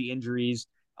all of the injuries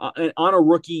on a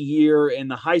rookie year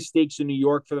and the high stakes in New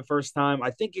York for the first time.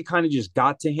 I think it kind of just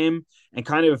got to him and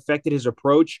kind of affected his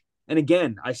approach. And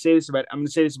again, I'm going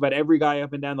to say this about every guy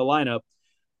up and down the lineup.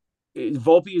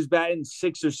 Volpe was batting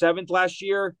sixth or seventh last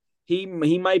year. He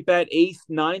might bat eighth,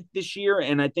 ninth this year,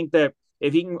 and I think that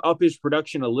if he can up his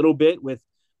production a little bit with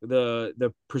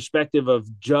the perspective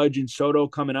of Judge and Soto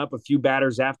coming up a few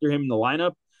batters after him in the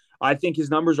lineup, I think his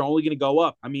numbers are only going to go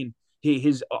up. I mean,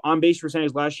 his on base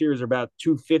percentage last year is about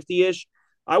 250 ish.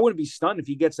 I wouldn't be stunned if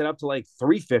he gets it up to like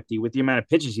 350 with the amount of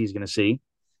pitches he's going to see.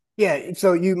 Yeah,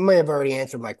 so you may have already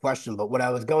answered my question, but what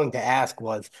I was going to ask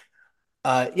was,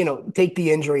 take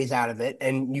the injuries out of it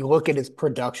and you look at his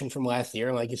production from last year,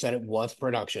 and like you said, it was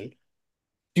production.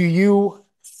 Do you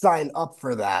sign up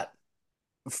for that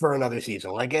for another season?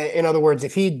 Like, in other words,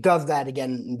 if he does that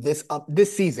again this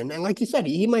season, and like you said,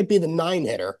 he might be the nine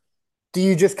hitter, do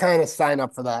you just kind of sign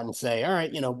up for that and say, all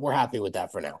right, we're happy with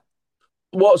that for now?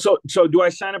 Well, so do I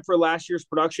sign up for last year's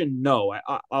production? No,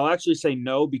 I'll actually say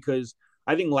no because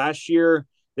I think last year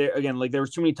there again, like there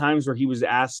was too many times where he was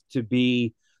asked to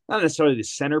be not necessarily the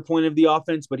center point of the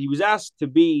offense, but he was asked to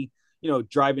be,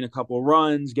 driving a couple of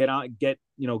runs, get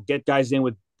guys in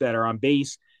with that are on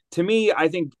base. To me, I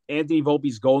think Anthony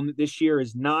Volpe's goal this year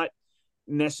is not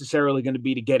necessarily going to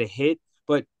be to get a hit,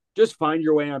 but just find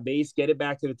your way on base, get it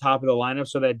back to the top of the lineup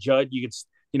so that Judd, you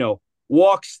could,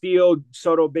 walk, steal,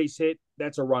 Soto base hit.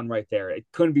 That's a run right there. It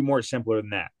couldn't be more simpler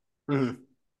than that. Mm-hmm.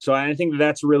 So I think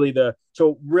that's really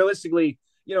so realistically,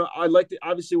 I'd like to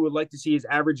obviously would like to see his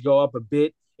average go up a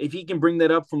bit. If he can bring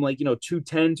that up from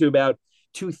 210 to about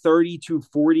 230,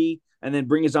 240, and then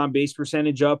bring his on base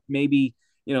percentage up maybe,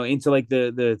 into like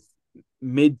the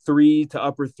mid three to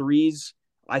upper threes,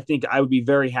 I think I would be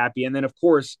very happy. And then of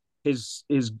course his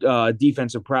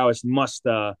defensive prowess must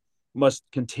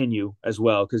continue as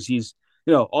well because he's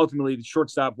ultimately the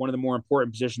shortstop, one of the more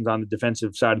important positions on the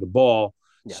defensive side of the ball.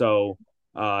 Yeah. So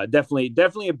definitely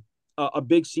a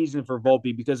big season for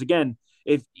Volpe because again,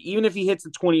 even if he hits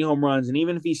the 20 home runs and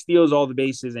even if he steals all the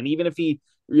bases and even if he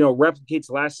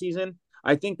replicates last season,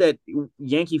 I think that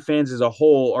Yankee fans as a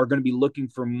whole are going to be looking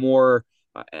for more,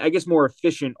 I guess, more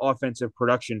efficient offensive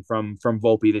production from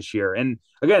Volpe this year. And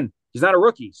again, he's not a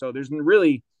rookie, so there's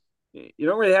really you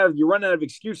run out of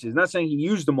excuses. Not saying he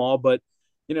used them all, but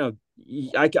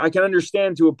I can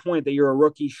understand to a point that you're a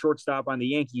rookie shortstop on the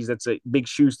Yankees. That's a big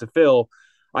shoes to fill.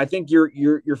 I think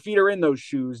your feet are in those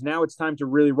shoes. Now it's time to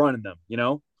really run in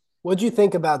them. What do you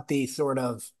think about the sort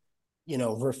of,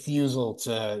 refusal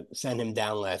to send him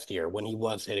down last year when he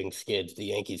was hitting skids? The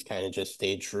Yankees kind of just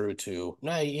stayed true to,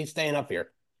 no, he's staying up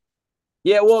here.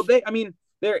 Yeah, well,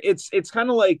 it's kind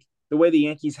of like the way the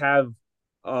Yankees have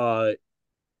uh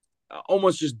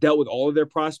almost just dealt with all of their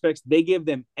prospects. They give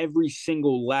them every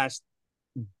single last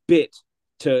bit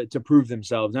to prove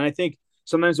themselves, and I think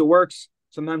sometimes it works,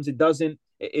 sometimes it doesn't.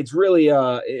 It's really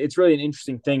an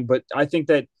interesting thing, but I think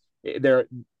that they're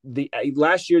the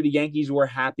last year the Yankees were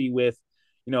happy with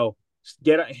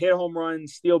hit home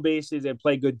runs, steal bases, and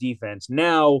play good defense.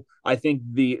 Now I think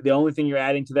the only thing you're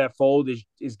adding to that fold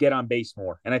is get on base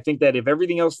more. And I think that if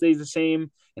everything else stays the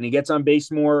same and he gets on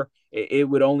base more,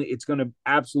 it's going to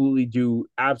absolutely do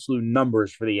absolute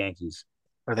numbers for the Yankees.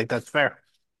 I think that's fair.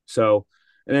 So,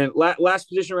 and then last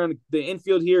position around the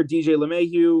infield here, DJ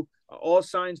LeMahieu. All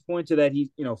signs point to that he's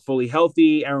fully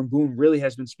healthy. Aaron Boone really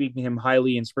has been speaking to him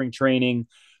highly in spring training,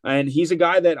 and he's a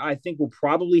guy that I think will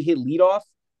probably hit leadoff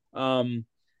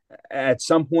at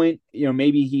some point.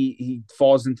 Maybe he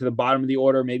falls into the bottom of the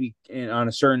order. Maybe on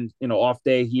a certain off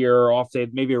day here, or off day,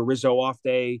 maybe a Rizzo off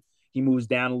day, he moves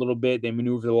down a little bit. They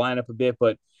maneuver the lineup a bit,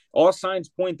 but all signs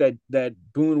point that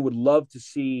Boone would love to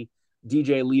see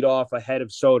DJ lead off ahead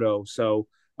of Soto. So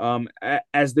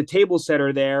as the table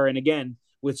setter there, and again,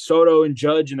 with Soto and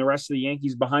Judge and the rest of the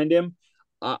Yankees behind him,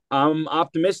 I'm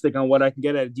optimistic on what I can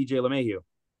get out of DJ LeMahieu.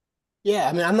 Yeah,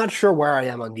 I mean, I'm not sure where I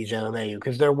am on DJ LeMahieu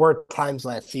because there were times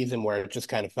last season where it just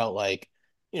kind of felt like,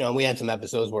 we had some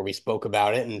episodes where we spoke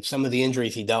about it, and some of the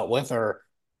injuries he dealt with are,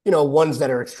 ones that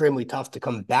are extremely tough to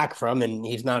come back from, and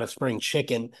he's not a spring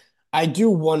chicken. I do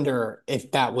wonder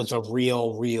if that was a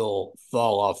real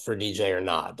fall off for DJ or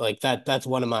not. Like that's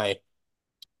one of my,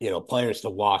 players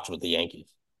to watch with the Yankees.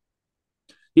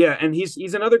 Yeah, and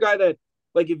he's another guy that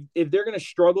like if they're going to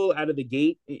struggle out of the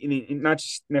gate, not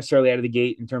just necessarily out of the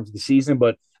gate in terms of the season,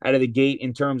 but out of the gate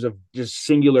in terms of just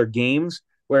singular games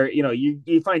where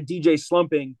you find DJ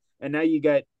slumping, and now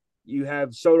you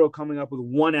have Soto coming up with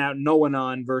one out, no one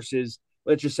on, versus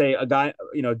let's just say a guy,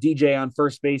 DJ on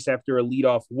first base after a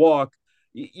leadoff walk.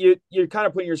 You're kind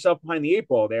of putting yourself behind the eight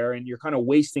ball there, and you're kind of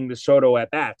wasting the Soto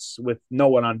at bats with no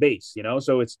one on base.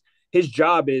 So it's his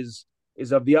job is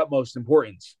of the utmost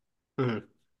importance. Mhm.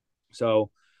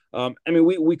 So, I mean,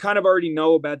 we kind of already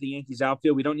know about the Yankees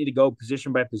outfield. We don't need to go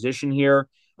position by position here.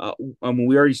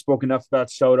 We already spoke enough about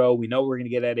Soto. We know we're going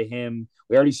to get out of him.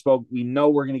 We know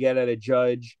we're going to get out of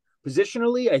Judge.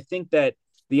 Positionally, I think that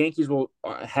the Yankees will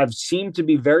have seemed to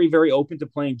be very, very open to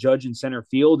playing Judge in center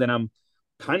field, and I'm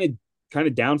kind of kind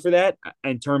of down for that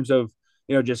in terms of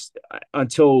just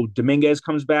until Dominguez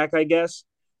comes back, I guess.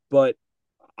 But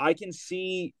I can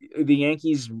see the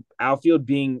Yankees outfield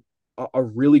being a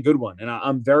really good one, and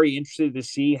I'm very interested to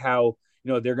see how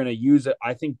they're going to use it.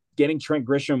 I think getting Trent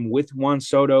Grisham with Juan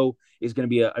Soto is going to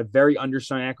be a very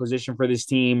undersigned acquisition for this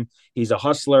team. He's a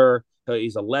hustler.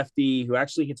 He's a lefty who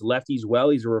actually hits lefties well.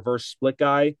 He's a reverse split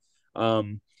guy.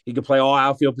 He can play all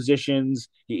outfield positions.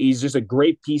 He's just a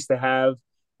great piece to have.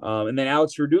 And then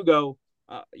Alex Verdugo,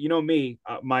 me,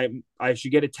 I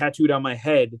should get it tattooed on my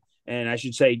head, and I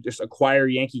should say just acquire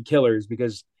Yankee killers,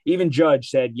 because even Judge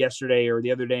said yesterday or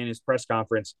the other day in his press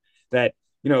conference that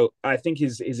I think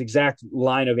his exact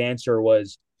line of answer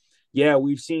was, "Yeah,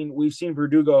 we've seen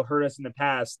Verdugo hurt us in the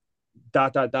past.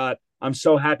 Dot dot dot. I'm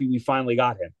so happy we finally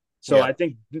got him." So Yeah. I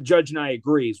think Judge and I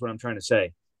agree is what I'm trying to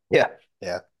say. Yeah.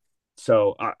 Yeah.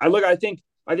 So I think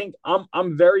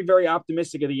I'm very, very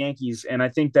optimistic of the Yankees, and I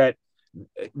think that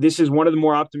this is one of the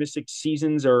more optimistic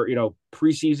seasons or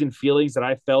preseason feelings that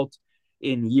I felt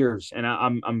in years, and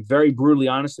I'm very brutally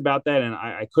honest about that, and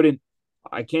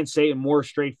I can't say it more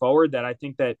straightforward that I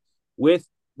think that with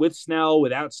Snell,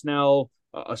 without Snell,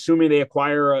 assuming they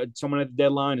acquire someone at the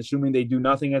deadline, assuming they do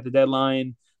nothing at the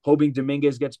deadline, hoping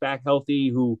Dominguez gets back healthy,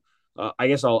 who I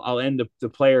guess I'll end the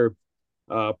player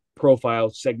profile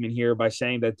segment here by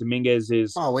saying that Dominguez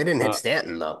is Oh, we didn't hit uh,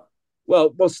 Stanton though.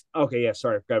 well, okay, yeah,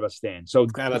 sorry, I forgot about Stan. So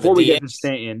Forgot about the before we get to DH.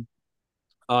 Stanton,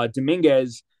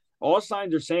 Dominguez, all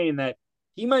signs are saying that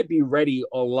he might be ready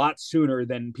a lot sooner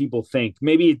than people think.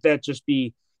 Maybe that just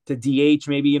be to DH,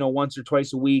 maybe once or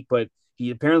twice a week, but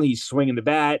he's swinging the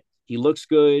bat. He looks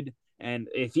good, and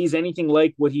if he's anything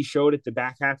like what he showed at the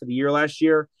back half of the year last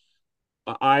year,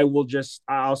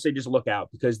 I'll say just look out,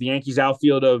 because the Yankees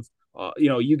outfield of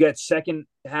you get second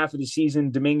half of the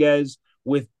season Dominguez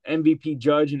with MVP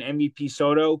Judge and MVP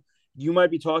Soto, you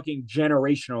might be talking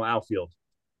generational outfield.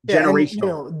 Yeah, and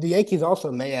Generational. the Yankees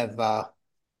also may have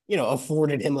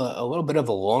afforded him a little bit of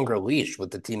a longer leash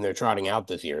with the team they're trotting out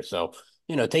this year. So,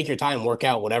 take your time, work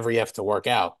out whatever you have to work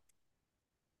out.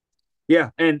 Yeah,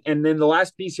 and then the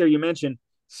last piece here you mentioned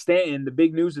Stanton. The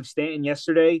big news of Stanton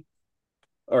yesterday,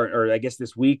 or I guess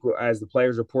this week, as the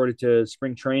players reported to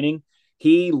spring training,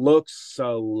 he looks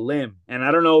slim. And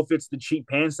I don't know if it's the cheap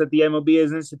pants that the MLB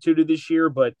has instituted this year,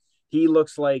 but he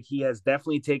looks like he has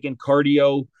definitely taken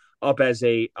cardio up as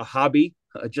a hobby,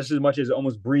 just as much as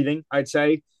almost breathing, I'd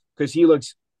say, because he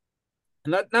looks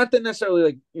not that necessarily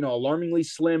like alarmingly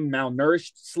slim,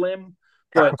 malnourished slim,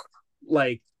 but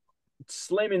like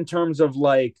slim in terms of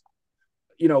like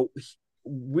you know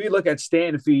we look at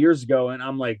Stan a few years ago, and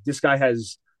I'm like, this guy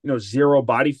has zero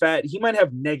body fat. He might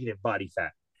have negative body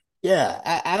fat. Yeah,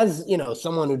 as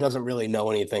someone who doesn't really know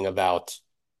anything about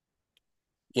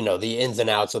the ins and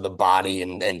outs of the body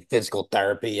and physical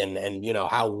therapy and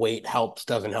how weight helps,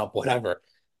 doesn't help, whatever.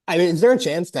 I mean, is there a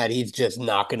chance that he's just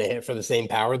not going to hit for the same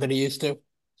power that he used to?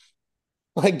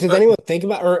 Like, does Uh, anyone think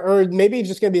about, or maybe he's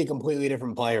just going to be a completely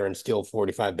different player and steal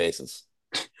 45 bases?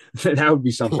 that would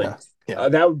be something. Yeah, yeah.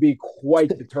 That would be quite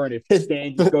the turn if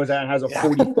Stan just goes out and has a Yeah.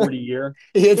 40-40 year.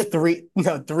 He hits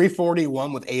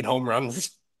 341 with 8 home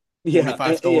runs, Yeah,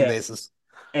 45 stolen yeah, bases.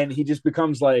 and he just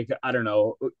becomes like, I don't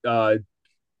know, a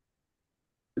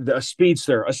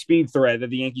speedster, a speed threat that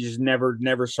the Yankees just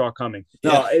never saw coming.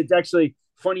 Yeah. No, it's actually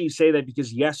funny you say that,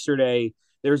 because yesterday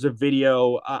there's a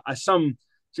video,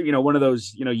 one of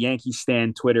those Yankee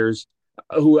stan Twitters,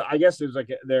 who I guess there's like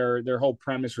their whole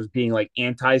premise was being like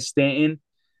anti Stanton,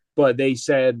 but they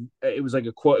said it was like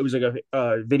a quote, it was like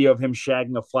a video of him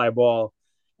shagging a fly ball,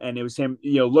 and it was him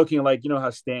looking like how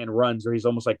Stanton runs, or he's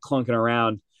almost like clunking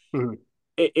around. Mhm.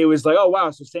 It was like, oh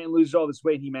wow, so Stanton loses all this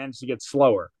weight and he managed to get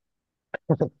slower.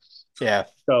 Yeah.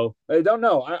 So I don't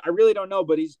know. I really don't know,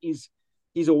 but he's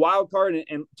a wild card,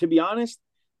 and to be honest,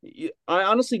 I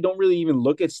honestly don't really even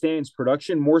look at Stan's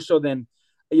production more so than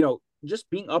just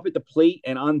being up at the plate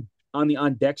and on on the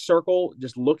on deck circle,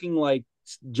 just looking like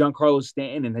Giancarlo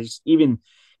Stanton and just even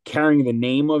carrying the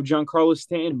name of Giancarlo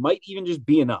Stanton might even just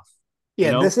be enough, you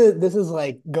Yeah, know? this is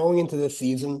like going into this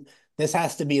season, this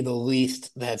has to be the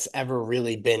least that's ever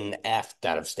really been asked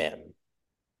out of Stanton.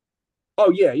 Oh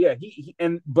yeah, yeah.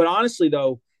 But honestly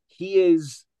though, he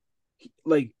is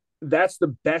like that's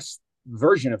the best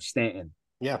version of Stanton.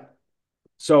 Yeah.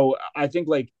 So I think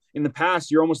like in the past,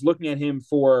 you're almost looking at him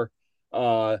for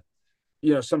uh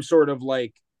some sort of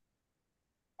like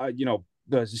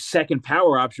the second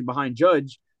power option behind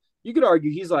Judge. You could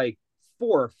argue he's like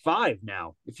 4 or 5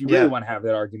 now if you really Yeah. want to have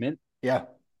that argument. Yeah.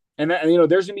 And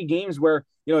there's gonna be games where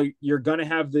you're gonna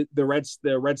have the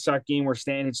Red Sox game where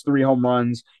Stanton hits 3 home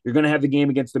runs. You're gonna have the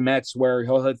game against the Mets where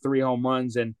he'll hit 3 home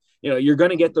runs, and you're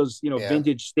gonna get those Yeah.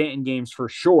 vintage Stanton games for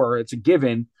sure. It's a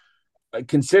given.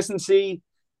 Consistency,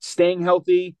 staying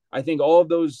healthy. I think all of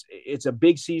those. It's a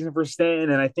big season for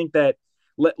Stanton, and I think that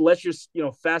let's just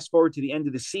fast forward to the end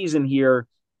of the season here.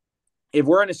 If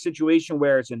we're in a situation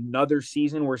where it's another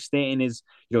season where Stanton is,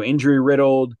 injury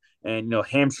riddled and,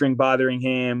 hamstring bothering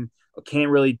him, can't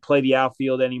really play the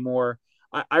outfield anymore,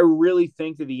 I really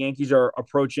think that the Yankees are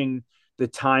approaching the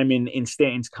time in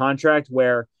Stanton's contract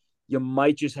where you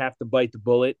might just have to bite the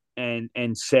bullet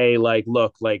and say, like,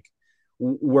 look, like,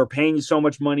 we're paying you so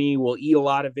much money. We'll eat a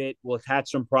lot of it. We'll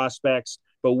attach some prospects,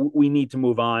 but we need to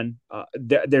move on.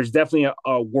 There's definitely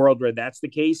a world where that's the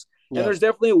case. And Yeah. there's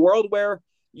definitely a world where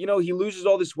he loses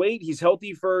all this weight. He's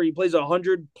healthy he plays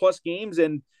 100+ games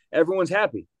and everyone's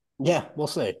happy. Yeah. We'll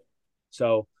see.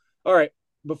 So, all right.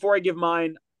 Before I give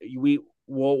mine,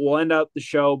 we'll end up the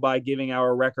show by giving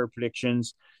our record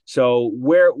predictions. So,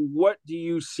 what do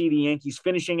you see the Yankees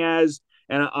finishing as?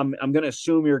 And I'm gonna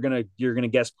assume you're gonna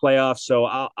guess playoffs. So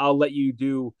I'll let you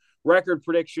do record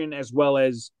prediction as well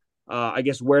as I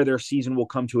guess where their season will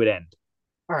come to an end.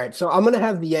 All right. So I'm gonna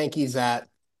have the Yankees at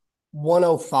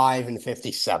 105 and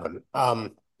 57.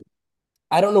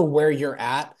 I don't know where you're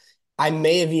at. I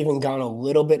may have even gone a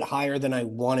little bit higher than I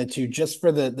wanted to, just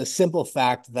for the simple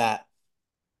fact that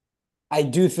I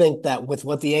do think that with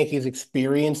what the Yankees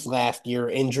experienced last year,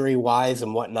 injury wise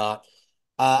and whatnot,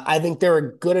 I think they're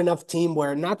a good enough team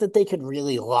where not that they could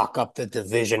really lock up the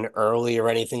division early or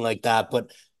anything like that,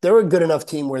 but they're a good enough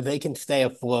team where they can stay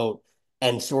afloat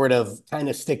and sort of kind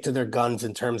of stick to their guns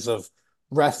in terms of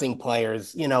resting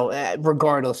players,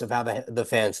 regardless of how the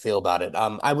fans feel about it.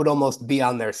 I would almost be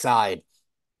on their side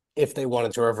if they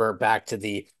wanted to revert back to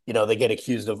they get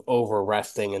accused of over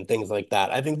resting and things like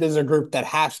that. I think there's a group that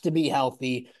has to be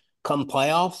healthy come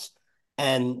playoffs.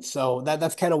 And so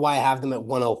that's kind of why I have them at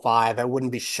 105. I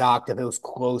wouldn't be shocked if it was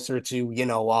closer to,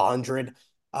 100,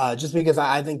 just because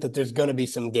I think that there's going to be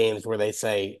some games where they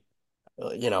say,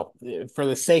 for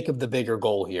the sake of the bigger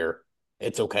goal here,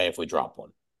 it's okay if we drop one.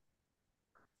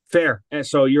 Fair. And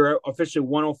so you're officially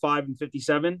 105 and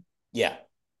 57. Yeah.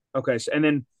 Okay. So, and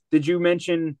then did you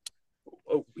mention,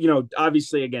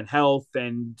 obviously again, health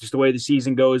and just the way the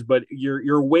season goes, but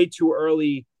you're way too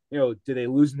early. Do they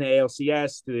lose in the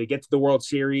ALCS? Do they get to the World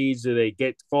Series? Do they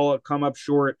come up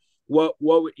short? What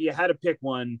you had to pick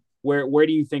one. Where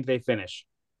do you think they finish?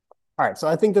 All right, so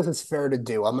I think this is fair to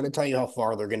do. I'm going to tell you how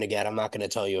far they're going to get. I'm not going to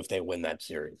tell you if they win that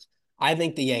series. I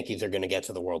think the Yankees are going to get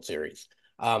to the World Series.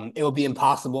 It would be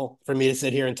impossible for me to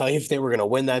sit here and tell you if they were going to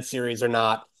win that series or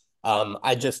not.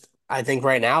 I think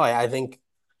right now, I think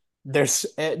there's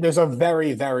a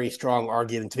very, very strong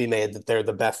argument to be made that they're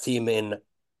the best team in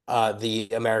the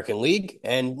American League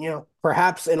and,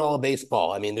 perhaps in all of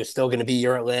baseball. I mean, there's still going to be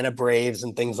your Atlanta Braves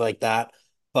and things like that.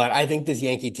 But I think this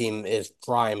Yankee team is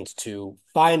primed to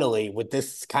finally, with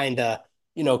this kind of,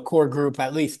 core group,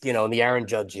 at least, in the Aaron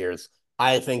Judge years,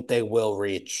 I think they will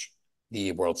reach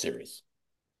the World Series.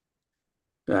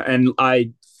 And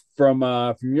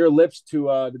from your lips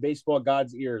to the baseball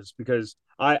god's ears, because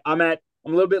I'm a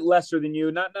little bit lesser than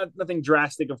you. Not nothing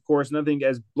drastic, of course, nothing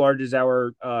as large as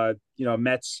our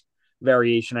Mets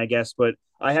variation, I guess. But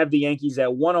I have the Yankees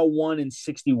at 101 and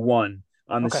 61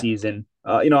 on the Okay. season.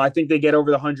 I think they get over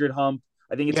the 100 hump.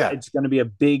 I think Yeah. it's going to be a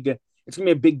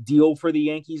big deal for the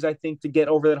Yankees. I think to get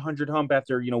over that 100 hump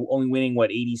after only winning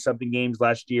 80 something games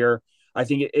last year. I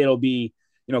think it'll be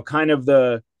kind of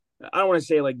the I don't want to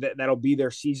say like that'll be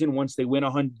their season once they win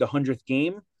the 100th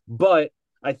game, but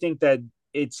I think that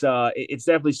it's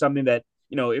definitely something that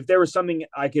if there was something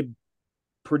I could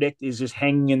predict is just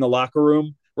hanging in the locker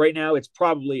room right now, it's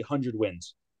probably 100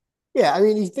 wins. Yeah. I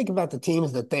mean, you think about the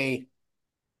teams that they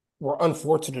were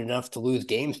unfortunate enough to lose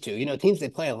games to. Teams they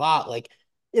play a lot, like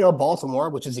Baltimore,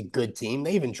 which is a good team.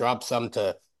 They even dropped some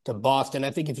to Boston.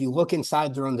 I think if you look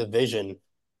inside their own division,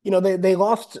 they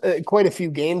lost quite a few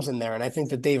games in there, and I think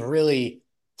that they've really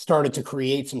started to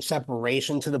create some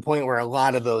separation to the point where a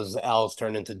lot of those L's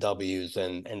turn into W's,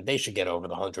 and they should get over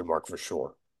the 100 mark for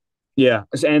sure. Yeah,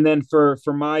 and then for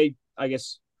my, I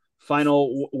guess,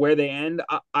 final where they end,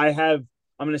 I'm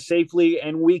going to safely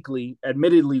and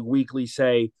admittedly weekly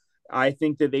say I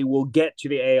think that they will get to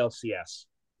the ALCS.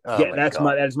 Oh Yeah, my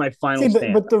God. that is my final See, but,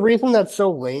 stand. but the reason that's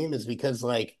so lame is because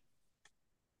like,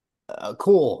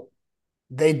 cool.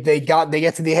 They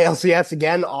get to the ALCS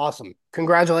again. Awesome.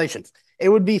 Congratulations. It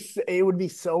would be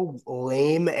so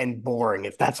lame and boring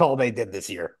if that's all they did this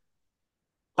year.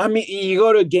 I mean, you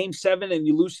go to Game 7 and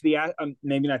you lose to the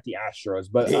maybe not the Astros,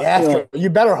 but The Astros. You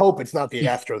better hope it's not the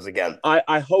Astros again.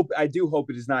 I do hope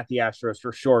it is not the Astros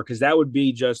for sure, because that would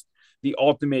be just the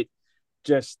ultimate.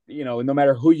 Just no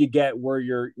matter who you get, where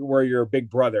you're a big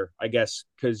brother, I guess,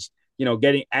 because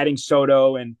adding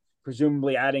Soto and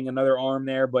presumably adding another arm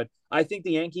there. But I think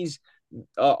the Yankees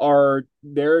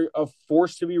they're a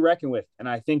force to be reckoned with, and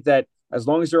I think that as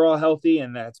long as they're all healthy,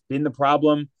 and that's been the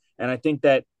problem, and I think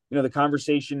that the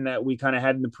conversation that we kind of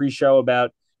had in the pre-show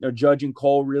about Judge and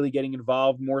Cole really getting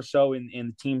involved more so in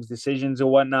the team's decisions and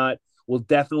whatnot will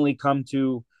definitely come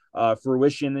to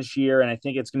fruition this year. And I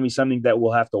think it's going to be something that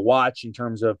we'll have to watch in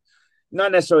terms of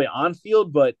not necessarily on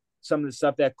field, but some of the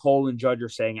stuff that Cole and Judge are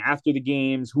saying after the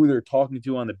games, who they're talking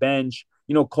to on the bench.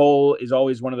 Cole is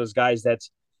always one of those guys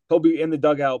he'll be in the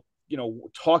dugout,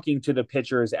 talking to the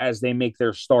pitchers as they make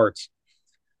their starts.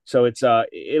 So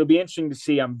it'll be interesting to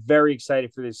see. I'm very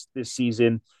excited for this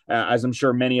season, as I'm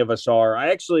sure many of us are. I'm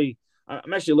actually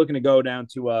looking to go down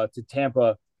to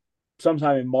Tampa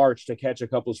sometime in March to catch a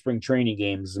couple of spring training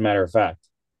games. As a matter of fact.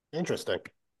 Interesting.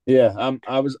 Yeah,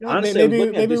 I was honestly I was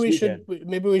looking at Maybe this we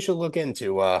weekend. we should look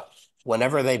into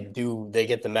whenever they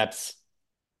get the Mets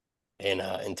in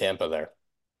Tampa there.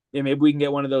 Yeah, maybe we can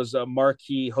get one of those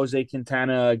marquee Jose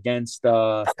Quintana against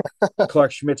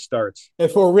Clark Schmidt starts.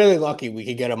 If we're really lucky, we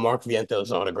could get a Mark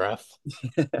Vientos autograph.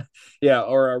 Yeah,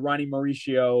 or a Ronnie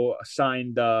Mauricio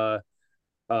signed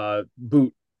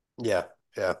boot. Yeah,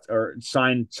 yeah. Or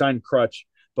signed crutch.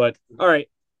 But all right.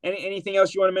 Anything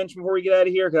else you want to mention before we get out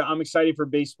of here? Because I'm excited for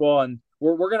baseball, and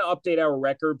we're going to update our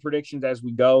record predictions as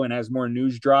we go and as more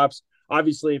news drops.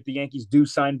 Obviously, if the Yankees do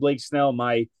sign Blake Snell,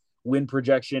 my win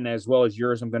projection as well as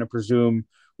yours, I'm going to presume,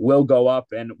 will go up,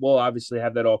 and we'll obviously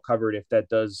have that all covered if that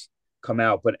does come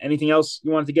out. But anything else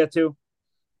you wanted to get to?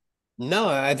 No,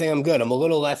 I think I'm good. I'm a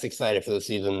little less excited for the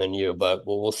season than you, but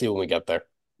we'll see when we get there.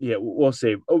 Yeah, we'll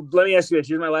see. Oh, let me ask you this.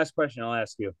 Here's my last question. I'll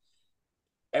ask you.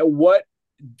 At what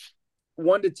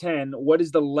 1 to 10, what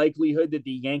is the likelihood that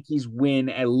the Yankees win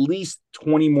at least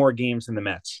 20 more games than the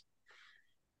Mets?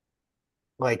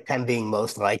 Like 10 being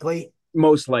most likely.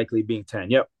 Most likely being 10.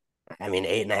 Yep. I mean,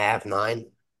 8.5, 9.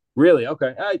 Really?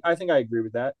 Okay. I think I agree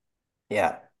with that.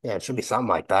 Yeah, yeah, it should be something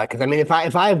like that. Because I mean, if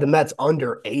I have the Mets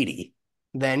under 80,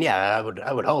 then yeah, I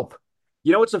would hope.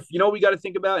 What we got to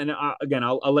think about, and again,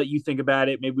 I'll let you think about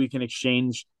it. Maybe we can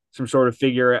exchange some sort of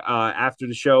figure after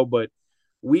the show, but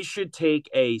we should take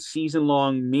a season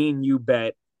long me and you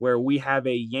bet where we have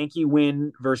a Yankee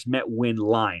win versus Met win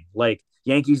line. Like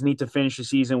Yankees need to finish the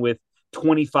season with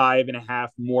 25 and a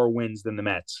half more wins than the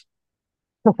Mets.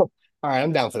 All right,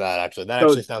 I'm down for that, actually. That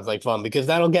actually sounds like fun because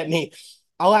that'll get me.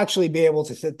 I'll actually be able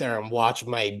to sit there and watch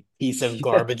my piece of Yeah,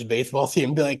 garbage baseball team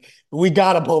and be like, we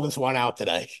got to pull this one out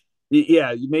today.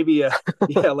 yeah, maybe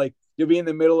yeah, like you'll be in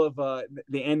the middle of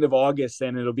the end of August,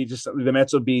 and it'll be just the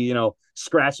Mets will be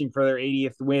scratching for their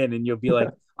 80th win, and you'll be like,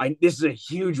 this is a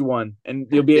huge one, and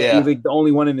you'll Yeah. be the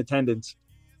only one in attendance.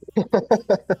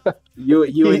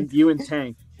 You and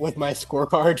Tank. With my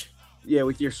scorecard. Yeah,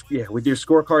 with your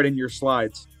scorecard and your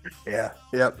slides. Yeah.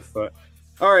 Yep. But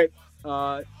all right.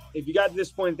 If you got to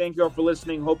this point, thank you all for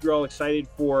listening. Hope you're all excited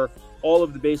for all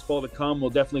of the baseball to come. We'll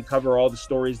definitely cover all the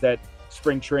stories that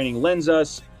spring training lends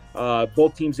us.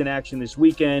 Both teams in action this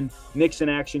weekend. Knicks in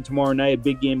action tomorrow night, a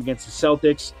big game against the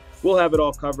Celtics. We'll have it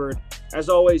all covered. As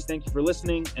always, thank you for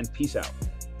listening, and peace out.